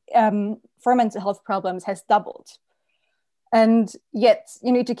hospitalized for mental health problems has doubled. And yet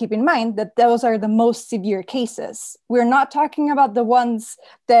you need to keep in mind that those are the most severe cases. We're not talking about the ones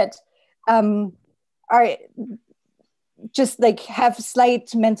that are just like have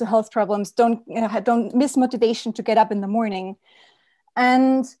slight mental health problems, don't miss motivation to get up in the morning.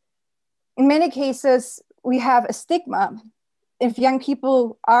 And in many cases, we have a stigma. If young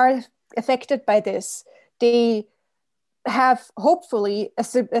people are affected by this, they have hopefully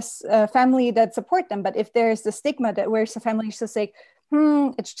a family that support them. But if there's the stigma that where the family is just like,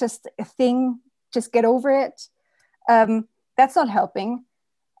 it's just a thing, just get over it, that's not helping.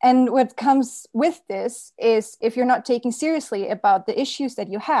 And what comes with this is if you're not taking seriously about the issues that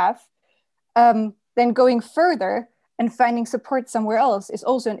you have, then going further and finding support somewhere else is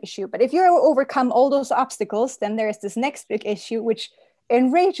also an issue. But if you overcome all those obstacles, then there is this next big issue, which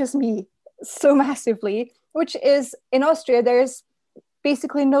enrages me so massively, which is in Austria, there is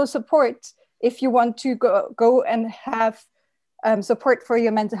basically no support if you want to go and have support for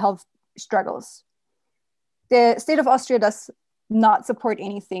your mental health struggles. The state of Austria does not support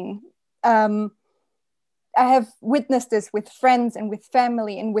anything. I have witnessed this with friends and with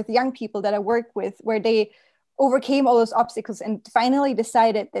family and with young people that I work with, where they overcame all those obstacles and finally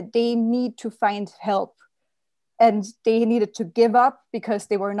decided that they need to find help. And they needed to give up because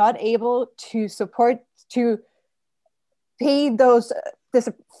they were not able to pay this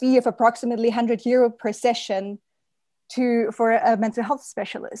fee of approximately €100 per session for a mental health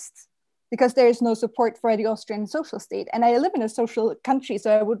specialist, because there is no support for the Austrian social state. And I live in a social country,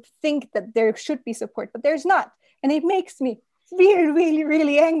 so I would think that there should be support, but there's not. And it makes me really, really,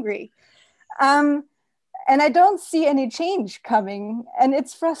 really angry. And I don't see any change coming, and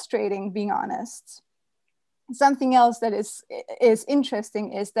it's frustrating, being honest. Something else that is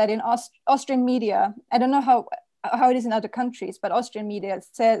interesting is that in Austrian media, I don't know how it is in other countries, but Austrian media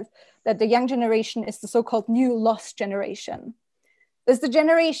says that the young generation is the so-called new lost generation. There's the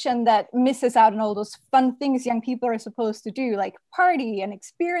generation that misses out on all those fun things young people are supposed to do, like party and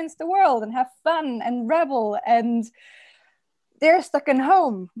experience the world and have fun and revel, and they're stuck at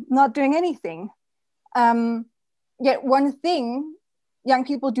home, not doing anything. Yet one thing young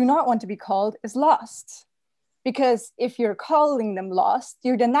people do not want to be called is lost. Because if you're calling them lost,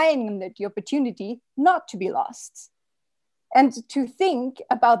 you're denying them the opportunity not to be lost. and to think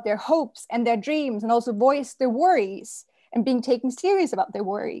about their hopes and their dreams, and also voice their worries and being taken serious about their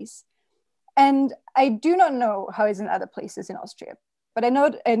worries. And I do not know how it's in other places in Austria, but I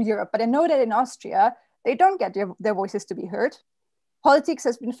know in Europe, but I know that in Austria, they don't get their voices to be heard. Politics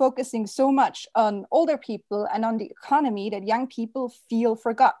has been focusing so much on older people and on the economy that young people feel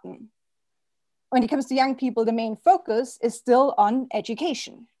forgotten. When it comes to young people, the main focus is still on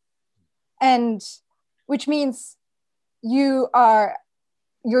education. And which means you're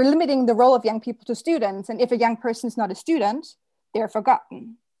limiting the role of young people to students. And if a young person is not a student, they're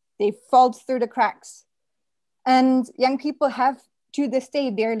forgotten. They fall through the cracks. And young people have, to this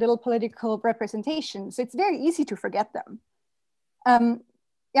day, very little political representation. So it's very easy to forget them.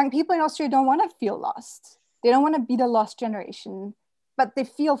 Young people in Austria don't want to feel lost. They don't want to be the lost generation, but they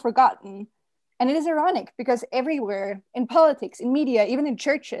feel forgotten. And it is ironic because everywhere in politics, in media, even in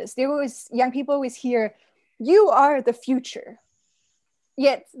churches, young people always hear, "You are the future."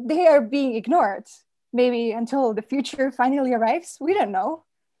 Yet they are being ignored, maybe until the future finally arrives. We don't know.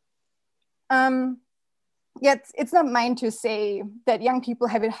 Yet it's not mine to say that young people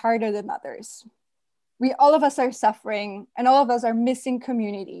have it harder than others. All of us are suffering and all of us are missing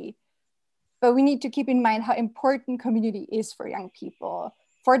community, but we need to keep in mind how important community is for young people,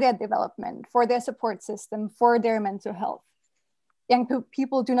 for their development, for their support system, for their mental health. Young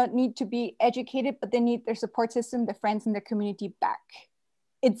people do not need to be educated, but they need their support system, their friends, and their community back.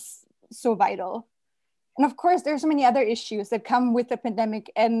 It's so vital. And of course, there's so many other issues that come with the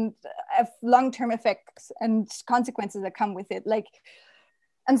pandemic and long-term effects and consequences that come with it, like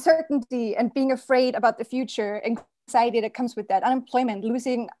uncertainty and being afraid about the future, anxiety that comes with that, unemployment,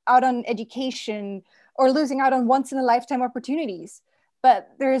 losing out on education, or losing out on once-in-a-lifetime opportunities.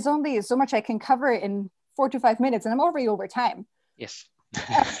 But there is only so much I can cover in 4 to 5 minutes, and I'm already over time. Yes.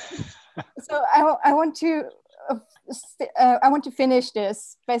 So I want to finish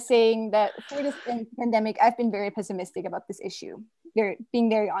this by saying that for this pandemic, I've been very pessimistic about this issue, being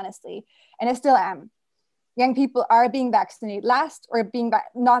very honestly, and I still am. Young people are being vaccinated last or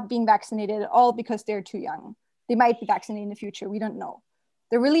not being vaccinated at all because they're too young. They might be vaccinated in the future, we don't know.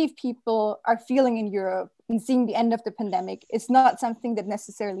 The relief people are feeling in Europe and seeing the end of the pandemic is not something that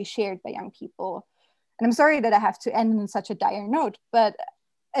necessarily shared by young people. And I'm sorry that I have to end on such a dire note, but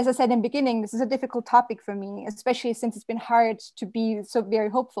as I said in the beginning, this is a difficult topic for me, especially since it's been hard to be so very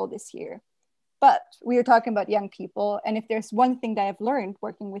hopeful this year. But we are talking about young people. And if there's one thing that I've learned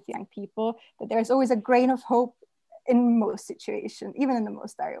working with young people, that there's always a grain of hope in most situations, even in the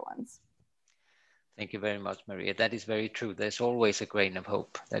most dire ones. Thank you very much, Maria. That is very true. There's always a grain of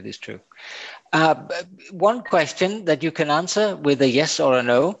hope. That is true. One question that you can answer with a yes or a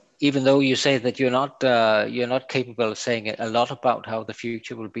no, even though you say that you're not capable of saying a lot about how the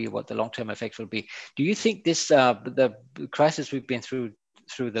future will be, what the long-term effects will be. Do you think this the crisis we've been through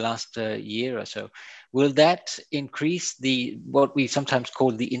the last year or so, will that increase what we sometimes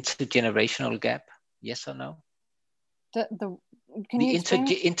call the intergenerational gap? Yes or no? The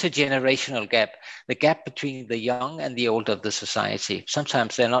intergenerational gap, the gap between the young and the old of the society.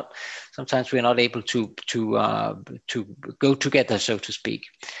 Sometimes we're not able to go together, so to speak.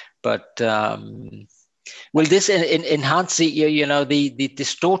 But will this enhance the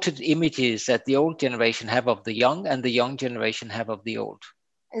distorted images that the old generation have of the young and the young generation have of the old?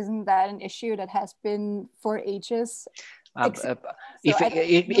 Isn't that an issue that has been for ages?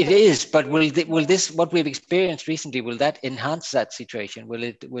 It is, but will this what we've experienced recently, will that enhance that situation? Will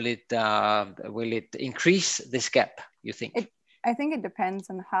it increase this gap, you think? I think it depends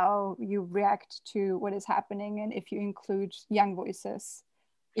on how you react to what is happening and if you include young voices.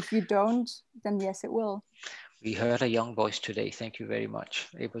 If you don't, then yes, it will. We heard a young voice today. Thank you very much.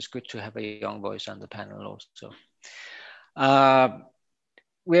 It was good to have a young voice on the panel also.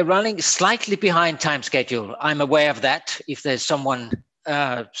 We're running slightly behind time schedule. I'm aware of that. If there's someone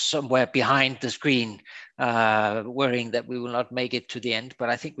somewhere behind the screen worrying that we will not make it to the end, but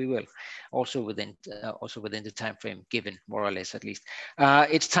I think we will, also within the time frame given, more or less at least.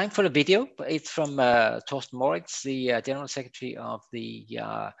 It's time for a video. It's from Thorsten Moritz, the General Secretary of the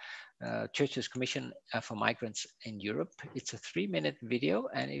Churches Commission for Migrants in Europe. It's a 3-minute video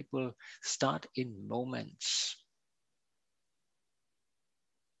and it will start in moments.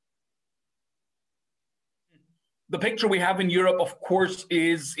 The picture we have in Europe, of course,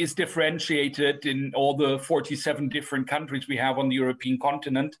 is differentiated in all the 47 different countries we have on the European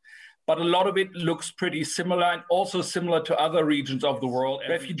continent. But a lot of it looks pretty similar and also similar to other regions of the world.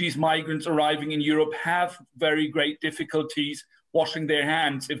 Refugees, migrants arriving in Europe have very great difficulties washing their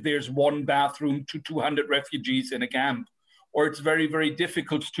hands if there's one bathroom to 200 refugees in a camp. Or it's very, very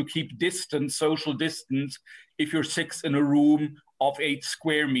difficult to keep distance, social distance, if you're 6 in a room of 8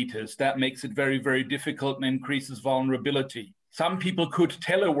 square meters. That makes it very, very difficult and increases vulnerability. Some people could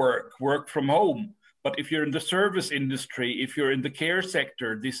telework, work from home. But if you're in the service industry, if you're in the care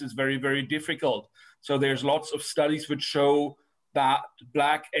sector, this is very, very difficult. So there's lots of studies which show that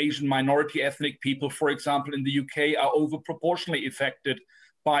Black, Asian, minority ethnic people, for example, in the UK, are overproportionately affected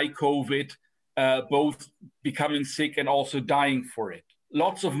by COVID, both becoming sick and also dying for it.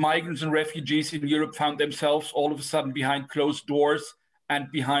 Lots of migrants and refugees in Europe found themselves all of a sudden behind closed doors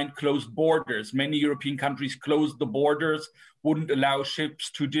and behind closed borders. Many European countries closed the borders, wouldn't allow ships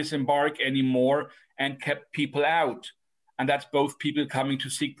to disembark anymore, and kept people out. And that's both people coming to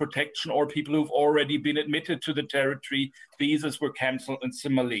seek protection or people who've already been admitted to the territory. Visas were cancelled and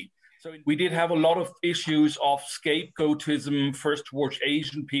similarly. So we did have a lot of issues of scapegoatism, first towards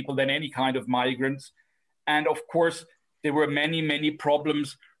Asian people, then any kind of migrants. And of course, there were many, many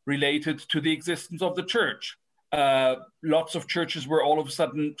problems related to the existence of the church. Lots of churches were all of a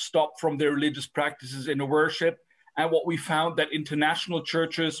sudden stopped from their religious practices in a worship. And what we found that international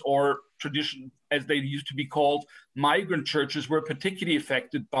churches, or tradition, as they used to be called, migrant churches, were particularly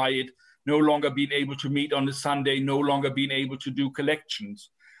affected by it, no longer being able to meet on a Sunday, no longer being able to do collections.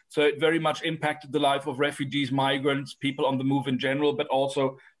 So it very much impacted the life of refugees, migrants, people on the move in general, but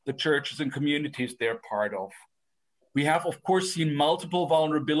also the churches and communities they're part of. We have, of course, seen multiple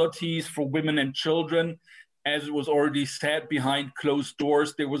vulnerabilities for women and children. As it was already said, behind closed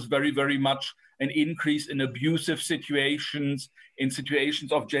doors, there was very, very much an increase in abusive situations, in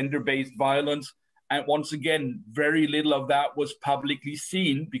situations of gender-based violence. And once again, very little of that was publicly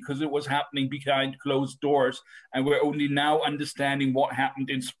seen because it was happening behind closed doors. And we're only now understanding what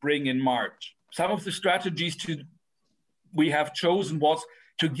happened in spring and March. Some of the strategies we have chosen was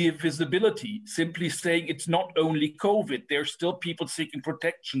to give visibility, simply saying it's not only COVID. There's still people seeking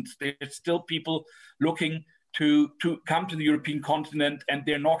protections. There's still people looking to come to the European continent, and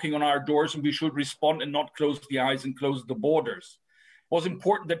they're knocking on our doors, and we should respond and not close the eyes and close the borders. It was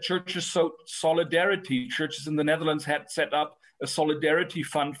important that churches showed solidarity. Churches in the Netherlands had set up a solidarity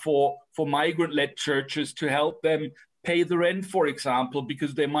fund for migrant-led churches to help them pay the rent, for example,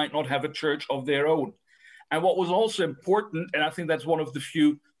 because they might not have a church of their own. And what was also important, and I think that's one of the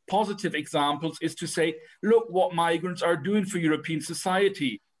few positive examples, is to say, look what migrants are doing for European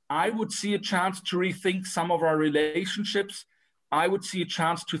society. I would see a chance to rethink some of our relationships. I would see a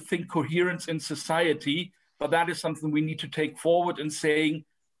chance to think coherence in society, but that is something we need to take forward and saying,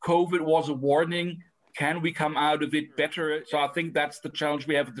 COVID was a warning. Can we come out of it better? So I think that's the challenge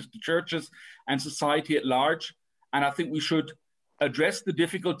we have with the churches and society at large. And I think we should address the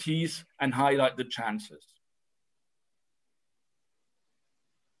difficulties and highlight the chances.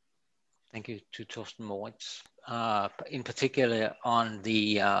 Thank you to Torsten Moritz, in particular on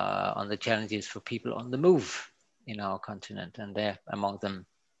the challenges for people on the move in our continent, and there among them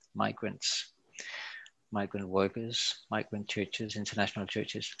migrants, migrant workers, migrant churches, international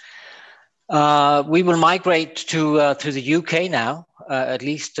churches. We will migrate to the UK now, at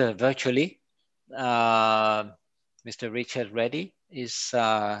least virtually. Mr. Richard Reddy is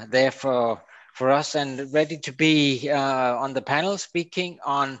there for us and ready to be on the panel speaking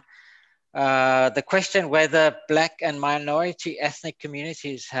on the question whether Black and minority ethnic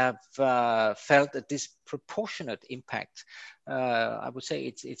communities have felt a disproportionate impact. I would say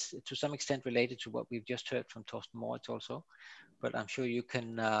it's to some extent related to what we've just heard from Torsten Moritz also, but I'm sure you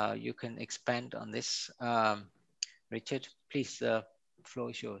can expand on this. Richard, please, the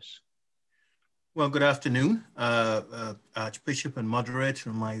floor is yours. Well, good afternoon, Archbishop and moderator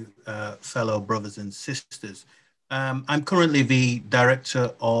and my fellow brothers and sisters. I'm currently the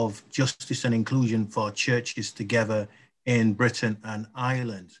Director of Justice and Inclusion for Churches Together in Britain and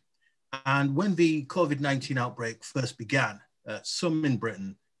Ireland. And when the COVID-19 outbreak first began, some in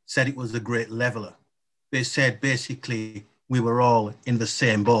Britain said it was a great leveler. They said basically we were all in the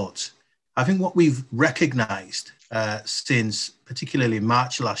same boat. I think what we've recognized since particularly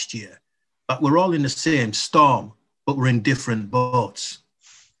March last year, but we're all in the same storm, but we're in different boats.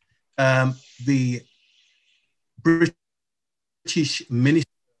 The British Minister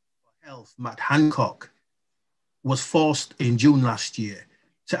for Health, Matt Hancock, was forced in June last year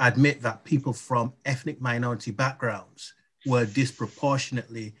to admit that people from ethnic minority backgrounds were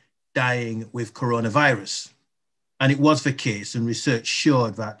disproportionately dying with coronavirus. And it was the case, and research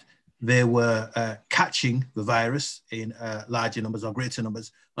showed that they were catching the virus in larger numbers or greater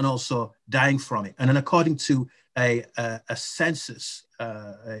numbers, and also dying from it. And then according to a census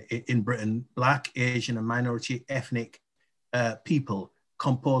in Britain, Black, Asian, and minority ethnic people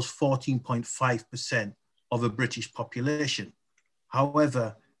compose 14.5% of the British population.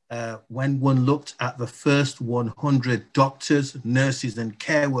 However, when one looked at the first 100 doctors, nurses, and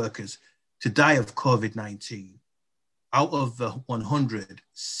care workers to die of COVID-19, out of the 100,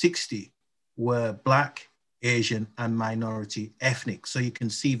 60 were Black, Asian, and minority ethnic. So you can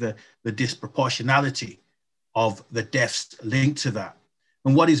see the disproportionality of the deaths linked to that.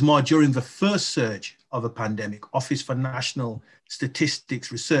 And what is more, during the first surge of the pandemic, Office for National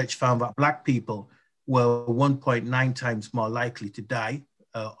Statistics research found that Black people were 1.9 times more likely to die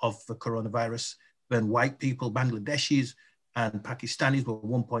of the coronavirus than white people. Bangladeshis and Pakistanis were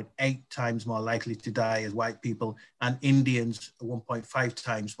 1.8 times more likely to die as white people, and Indians 1.5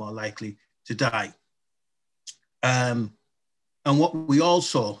 times more likely to die. And what we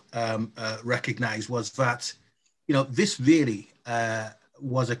also recognized was that, you know, this really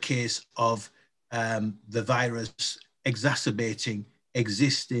was a case of the virus exacerbating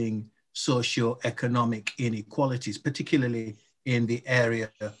existing socio-economic inequalities, particularly in the area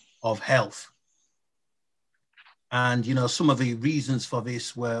of health. And, you know, some of the reasons for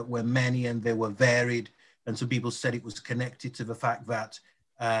this were many, and they were varied. And some people said it was connected to the fact that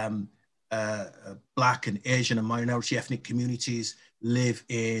Black and Asian and minority ethnic communities live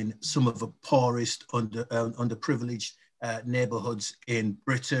in some of the poorest, underprivileged neighborhoods in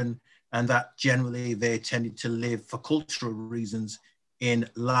Britain, and that generally they tended to live for cultural reasons in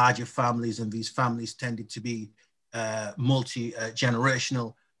larger families, and these families tended to be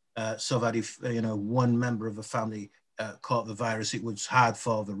multi-generational, so that if, you know, one member of a family caught the virus, it was hard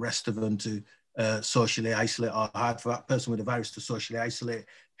for the rest of them to socially isolate, or hard for that person with the virus to socially isolate.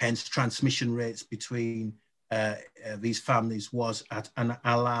 Hence, transmission rates between these families was at an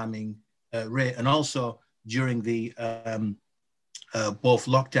alarming rate. And also during the both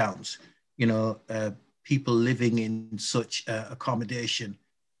lockdowns, you know, people living in such accommodation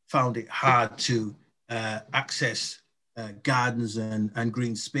found it hard to access gardens and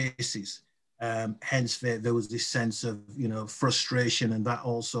green spaces. Hence, there was this sense of, you know, frustration, and that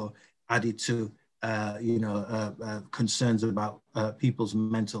also added to, you know, concerns about people's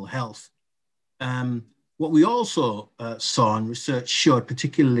mental health. What we also saw, and research showed,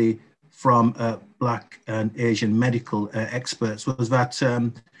 particularly from Black and Asian medical experts, was that,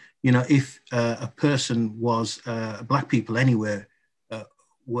 you know, if a person was, Black people anywhere,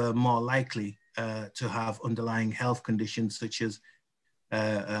 were more likely to have underlying health conditions such as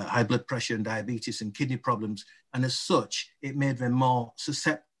high blood pressure and diabetes and kidney problems. And as such, it made them more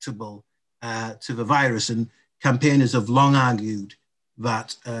susceptible to the virus. And campaigners have long argued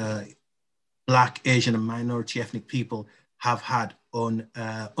that Black, Asian, and minority ethnic people have had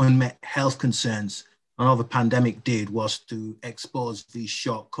unmet health concerns. And all the pandemic did was to expose these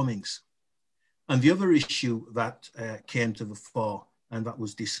shortcomings. And the other issue that came to the fore and that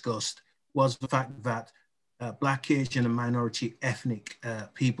was discussed was the fact that Black, Asian, and minority ethnic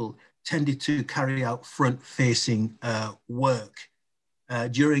people tended to carry out front-facing work.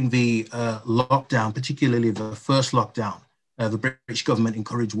 During the lockdown, particularly the first lockdown, the British government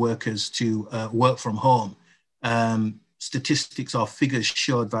encouraged workers to work from home. Statistics or figures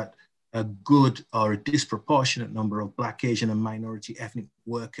showed that a good or a disproportionate number of Black, Asian, and minority ethnic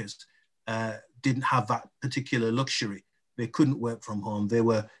workers didn't have that particular luxury. They couldn't work from home. They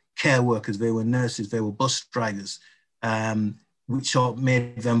were care workers, they were nurses, they were bus drivers, which sort of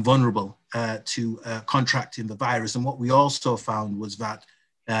made them vulnerable to contracting the virus. And what we also found was that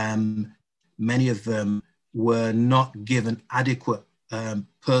many of them were not given adequate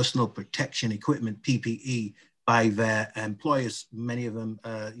personal protection equipment, PPE, by their employers. Many of them,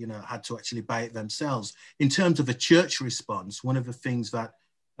 you know, had to actually buy it themselves. In terms of a church response, one of the things that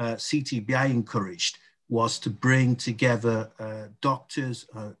CTBI encouraged was to bring together doctors,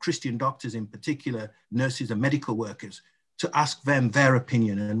 Christian doctors in particular, nurses and medical workers, to ask them their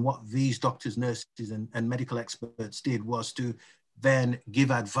opinion. And what these doctors, nurses, and medical experts did was to then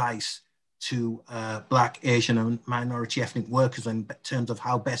give advice to Black, Asian, and minority ethnic workers in terms of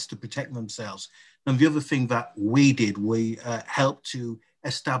how best to protect themselves. And the other thing that we did, we helped to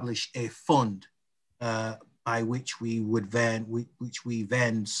establish a fund by which we then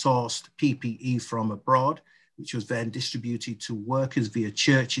sourced PPE from abroad, which was then distributed to workers via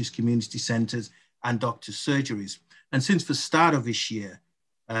churches, community centres, and doctors' surgeries. And since the start of this year,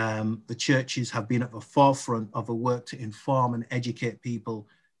 the churches have been at the forefront of a work to inform and educate people,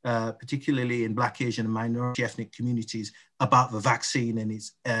 particularly in Black, Asian, and minority ethnic communities, about the vaccine and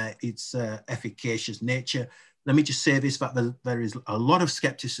its efficacious nature. Let me just say this, that there is a lot of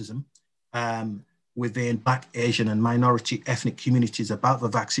skepticism within Black, Asian, and minority ethnic communities about the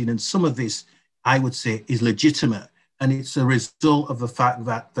vaccine. And some of this, I would say, is legitimate. And it's a result of the fact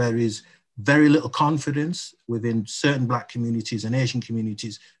that there is very little confidence within certain Black communities and Asian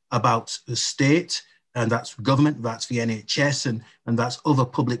communities about the state, and that's government, that's the NHS, and that's other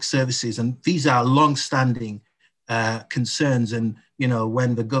public services. And these are long-standing concerns. And, you know,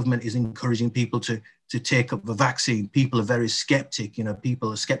 when the government is encouraging people to take up the vaccine, people are very skeptic. You know,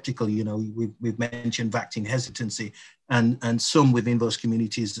 people are skeptical. You know, we've mentioned vaccine hesitancy, and some within those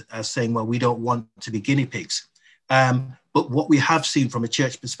communities are saying, well, we don't want to be guinea pigs. But what we have seen from a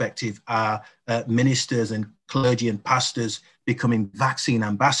church perspective are ministers and clergy and pastors becoming vaccine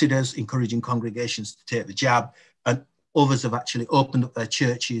ambassadors, encouraging congregations to take the jab, and others have actually opened up their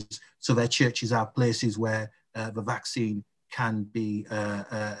churches, so their churches are places where the vaccine can be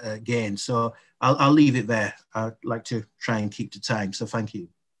gained. So I'll leave it there. I'd like to try and keep to time, so thank you.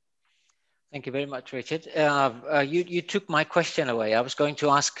 Thank you very much, Richard. You took my question away. I was going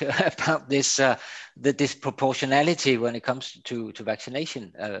to ask about this the disproportionality when it comes to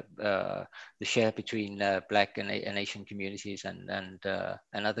vaccination, the share between Black and Asian communities and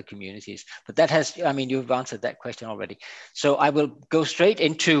other communities. But that has, I mean, you've answered that question already. So I will go straight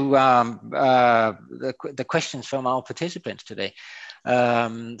into the questions from our participants today.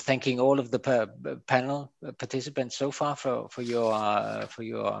 Thanking all of the panel participants so far for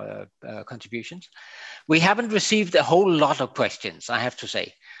your contributions. We haven't received a whole lot of questions, I have to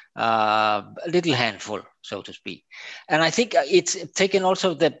say, a little handful, so to speak. And I think it's taken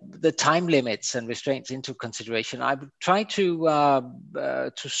also the time limits and restraints into consideration. I would try to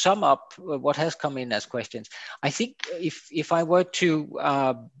sum up what has come in as questions. I think if I were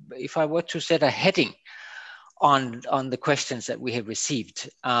to set a heading on the questions that we have received,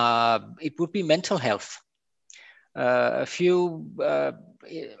 it would be mental health. A few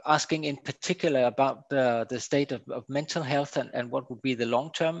asking in particular about the state of mental health and what would be the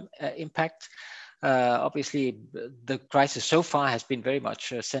long-term impact. Obviously, the crisis so far has been very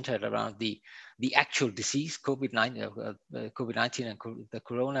much centered around the actual disease, COVID-19 and the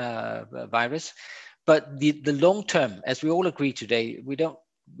coronavirus. But the long term, as we all agree today,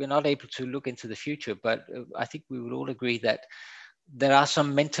 we're not able to look into the future, but I think we would all agree that there are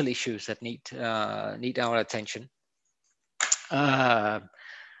some mental issues that need our attention.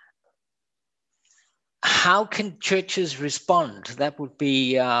 How can churches respond? That would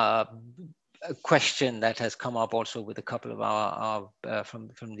be a question that has come up also with a couple of our from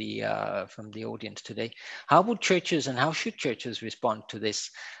the audience today. How would churches and how should churches respond to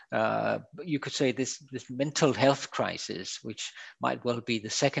this? You could say this mental health crisis, which might well be the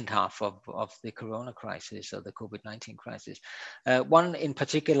second half of the corona crisis or the COVID-19 crisis. One in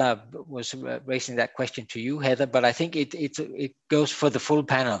particular was raising that question to you, Heather, but I think it goes for the full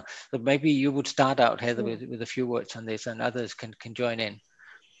panel. So maybe you would start out, Heather, with a few words on this, and others can join in.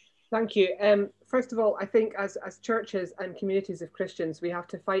 Thank you. First of all, I think as churches and communities of Christians, we have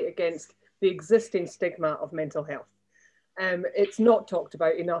to fight against the existing stigma of mental health. It's not talked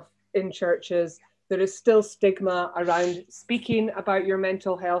about enough in churches. There is still stigma around speaking about your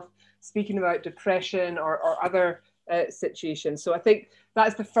mental health, speaking about depression or other situations. So I think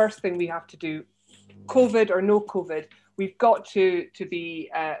that's the first thing we have to do. COVID or no COVID, we've got to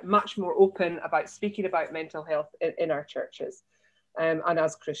be much more open about speaking about mental health in our churches. And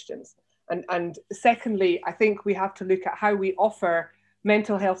as Christians. And secondly, I think we have to look at how we offer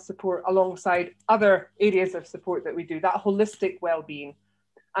mental health support alongside other areas of support that we do, that holistic well-being.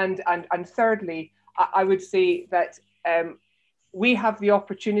 And thirdly, I would say that we have the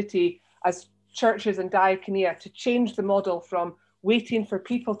opportunity as churches and diaconia to change the model from waiting for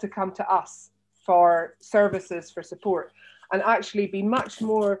people to come to us for services, for support, and actually be much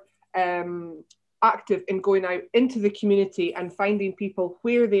more active in going out into the community and finding people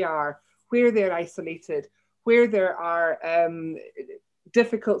where they are, where they're isolated, where there are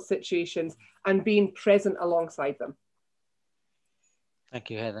difficult situations, and being present alongside them. Thank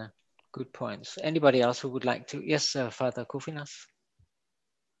you, Heather. Good points. Anybody else who would like to? Yes, Father Kofinas.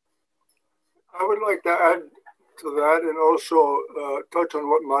 I would like to add to that and also touch on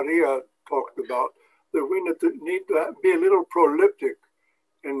what Maria talked about, that we need to be a little prolific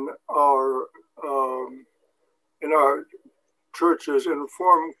in our churches and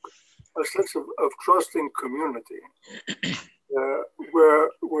form a sense of trusting community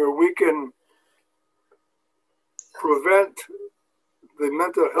where we can prevent the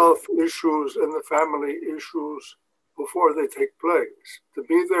mental health issues and the family issues before they take place. To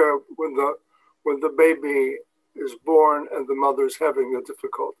be there when the baby is born and the mother's having the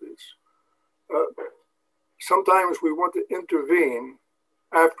difficulties. Sometimes we want to intervene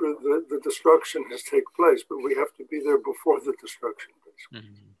after the destruction has taken place, but we have to be there before the destruction takes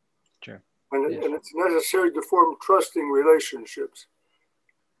place. Sure. And it's necessary to form trusting relationships.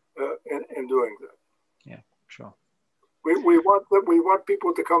 in doing that. Yeah, sure. We want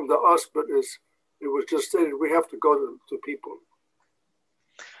people to come to us, but as it was just stated, we have to go to people.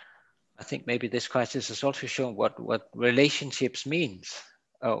 I think maybe this crisis has also shown what relationships means.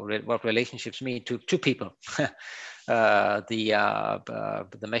 What relationships mean to people.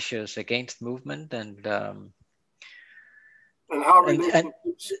 The measures against movement and how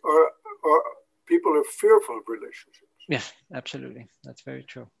relationships are people are fearful of relationships. Yes, absolutely. That's very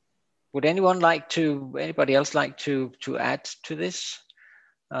true. Would anybody else like to add to this?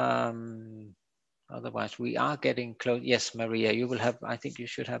 Otherwise, we are getting close. Yes, Maria, you will have, I think you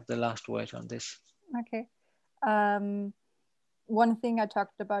should have the last word on this. Okay. One thing I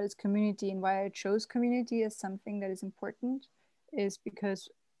talked about is community, and why I chose community as something that is important is because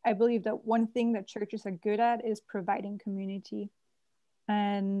I believe that one thing that churches are good at is providing community.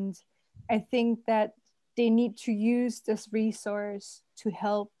 And I think that they need to use this resource to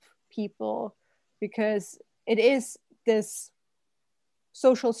help people, because it is this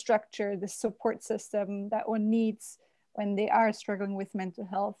social structure, this support system that one needs when they are struggling with mental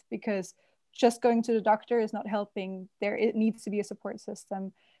health, because just going to the doctor is not helping. It needs to be a support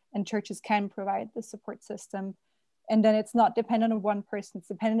system, and churches can provide the support system. And then it's not dependent on one person, it's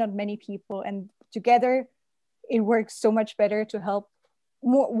dependent on many people. And together it works so much better to help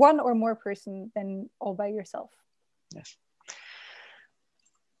one or more person than all by yourself. Yes.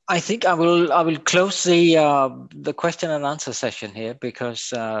 I think I will close the question and answer session here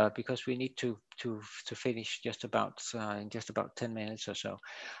because we need to finish just about in just about 10 minutes or so.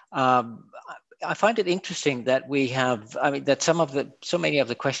 I find it interesting that we have, that so many of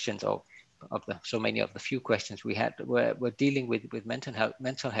the questions, or so many of the few questions we had were dealing with mental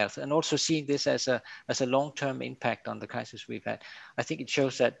health, and also seeing this as a long-term impact on the crisis we've had. I think it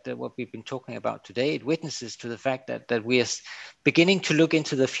shows that what we've been talking about today, it witnesses to the fact that we are beginning to look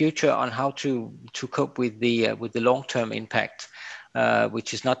into the future on how to cope with the long-term impact,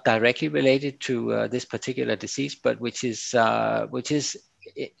 which is not directly related to this particular disease, but which is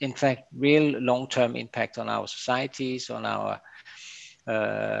in fact real long-term impact on our societies, on our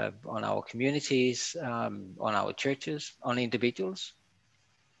communities, on our churches, on individuals.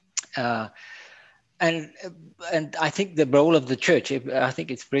 And I think the role of the church, I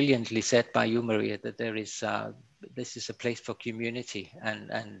think it's brilliantly said by you, Maria, that there is this is a place for community,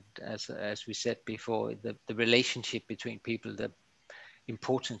 and as we said before, the relationship between people, the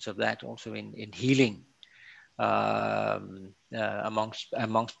importance of that also in healing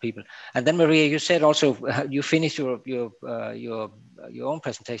amongst people. And then Maria, you said also, you finished your own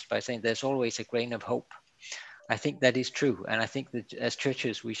presentation by saying there's always a grain of hope. I think that is true, and I think that as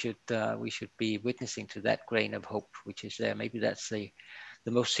churches we should be witnessing to that grain of hope which is there. Maybe that's the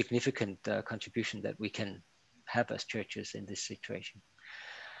most significant contribution that we can have as churches in this situation.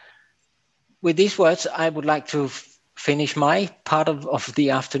 With these words, I would like to finish my part of the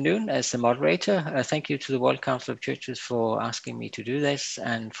afternoon as the moderator. Thank you to the World Council of Churches for asking me to do this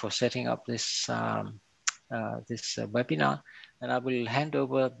and for setting up this webinar. And I will hand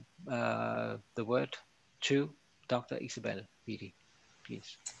over the word to Dr. Isabel Beatty,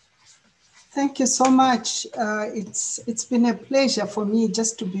 please. Thank you so much. It's been a pleasure for me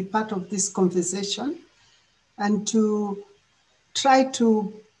just to be part of this conversation and to try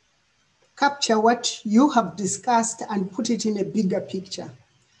to capture what you have discussed and put it in a bigger picture.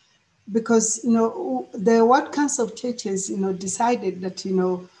 Because, the World Council of Churches, decided that,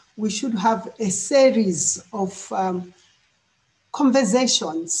 we should have a series of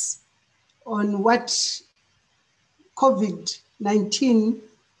conversations on what COVID-19,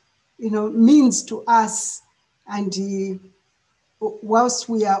 means to us, and whilst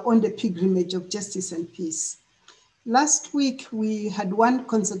we are on the pilgrimage of justice and peace. Last week, we had one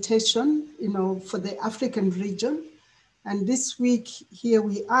consultation, for the African region. And this week, here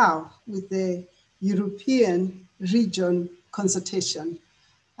we are with the European region consultation.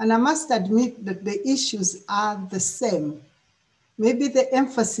 And I must admit that the issues are the same. Maybe the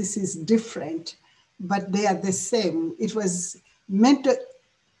emphasis is different, but they are the same. It was mental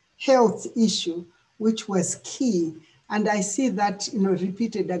health issue, which was key. And I see that,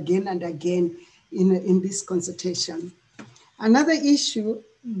 repeated again and again in this consultation. Another issue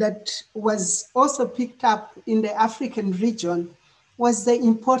that was also picked up in the African region was the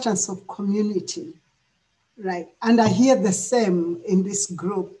importance of community, right? And I hear the same in this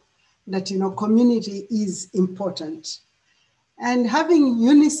group, that, community is important. And having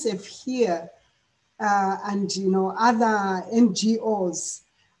UNICEF here and, other NGOs,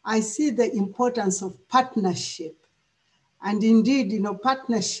 I see the importance of partnership. And indeed,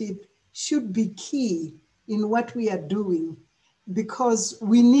 partnership should be key in what we are doing, because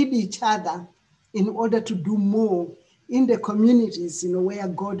we need each other in order to do more in the communities, where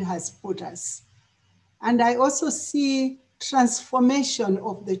God has put us. And I also see transformation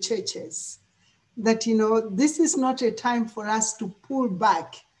of the churches, that, this is not a time for us to pull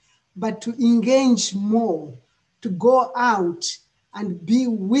back, but to engage more, to go out and be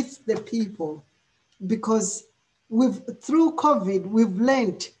with the people. Because through COVID, we've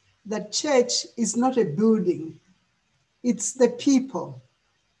learned that church is not a building, it's the people.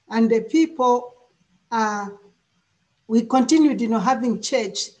 And the people, we continued, having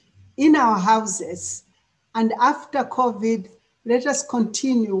church in our houses. And after COVID, let us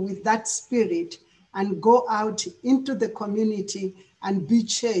continue with that spirit and go out into the community and be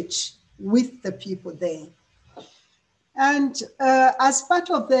church with the people there. And as part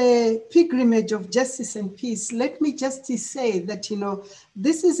of the pilgrimage of justice and peace, let me just say that,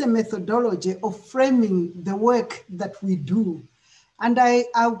 this is a methodology of framing the work that we do. And I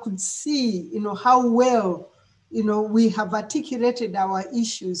could see, how well, we have articulated our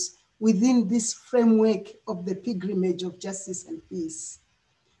issues within this framework of the pilgrimage of justice and peace.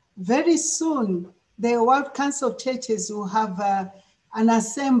 Very soon, the World Council of Churches will have an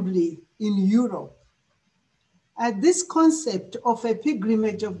assembly in Europe. This concept of a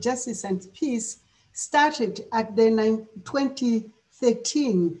pilgrimage of justice and peace started at the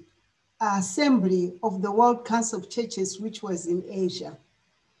 2013 assembly of the World Council of Churches, which was in Asia.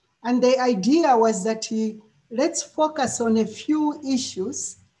 And the idea was that let's focus on a few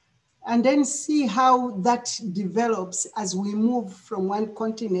issues and then see how that develops as we move from one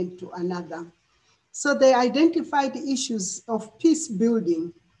continent to another. So they identified issues of peace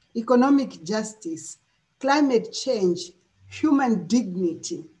building, economic justice, climate change, human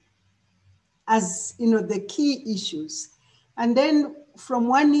dignity as the key issues. And then from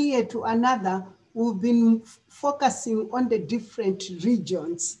one year to another, we've been focusing on the different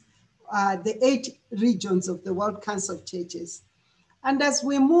regions, the 8 regions of the World Council of Churches. And as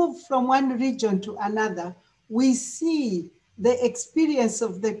we move from one region to another, we see the experience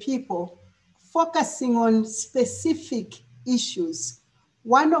of the people focusing on specific issues,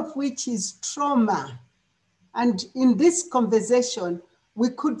 one of which is trauma. And in this conversation, we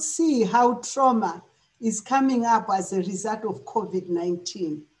could see how trauma is coming up as a result of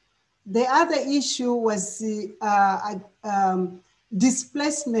COVID-19. The other issue was the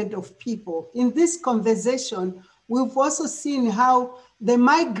displacement of people. In this conversation, we've also seen how the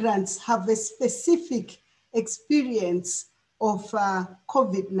migrants have a specific experience of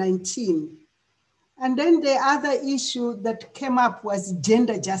COVID-19. And then the other issue that came up was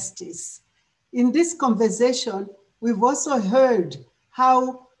gender justice. In this conversation, we've also heard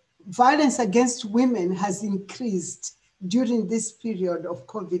how violence against women has increased during this period of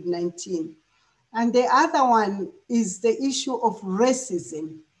COVID-19. And the other one is the issue of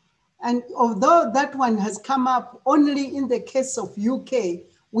racism. And although that one has come up only in the case of UK,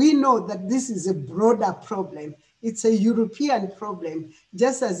 we know that this is a broader problem. It's a European problem,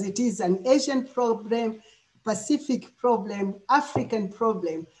 just as it is an Asian problem, Pacific problem, African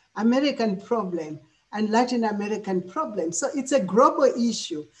problem, American problem, and Latin American problem. So it's a global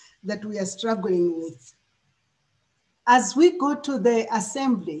issue that we are struggling with. As we go to the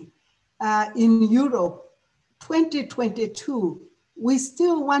assembly in Europe, 2022, we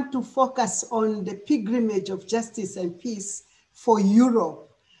still want to focus on the pilgrimage of justice and peace for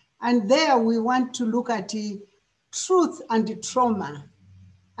Europe. And there we want to look at the truth and the trauma.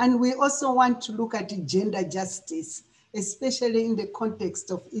 And we also want to look at the gender justice, especially in the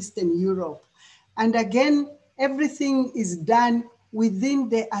context of Eastern Europe. And again, everything is done within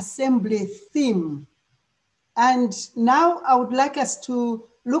the assembly theme. And now I would like us to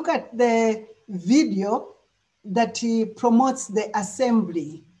look at the video that promotes the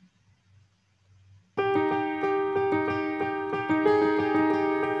assembly.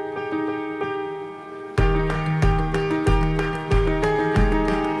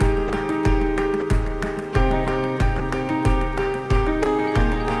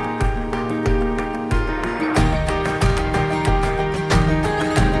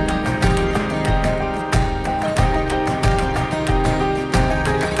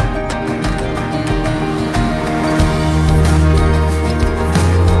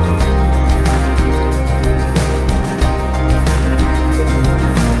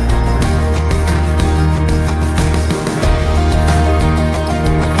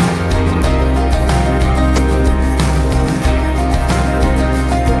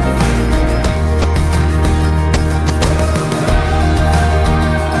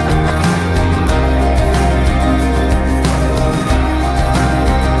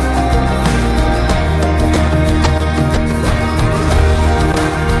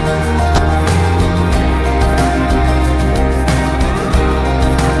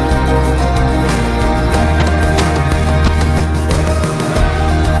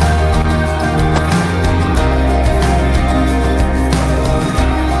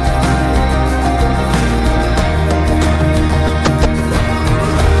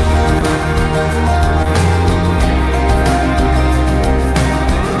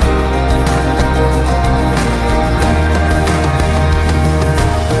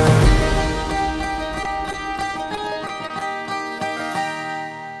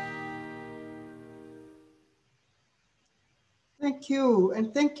 you.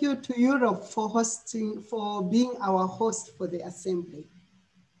 And thank you to Europe for being our host for the assembly.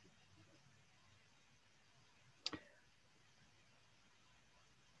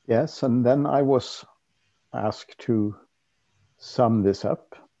 Yes, and then I was asked to sum this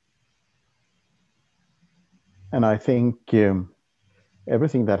up. And I think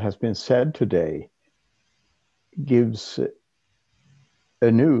everything that has been said today gives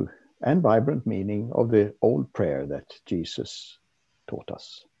a new and vibrant meaning of the old prayer that Jesus taught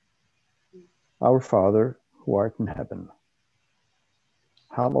us. Our Father, who art in heaven,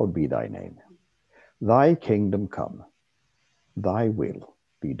 hallowed be thy name. Thy kingdom come, thy will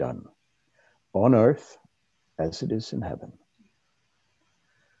be done, on earth as it is in heaven.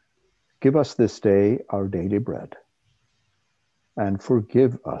 Give us this day our daily bread, and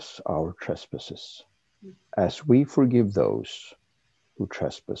forgive us our trespasses, as we forgive those who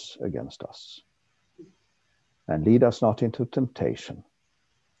trespass against us. And lead us not into temptation,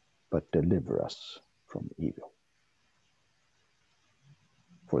 but deliver us from evil.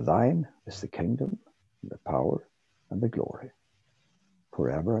 For thine is the kingdom, and the power, and the glory,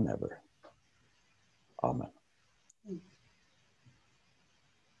 forever and ever. Amen.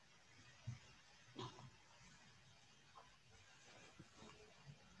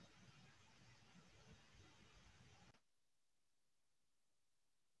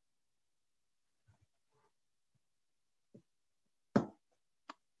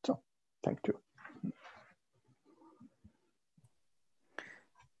 So, thank you.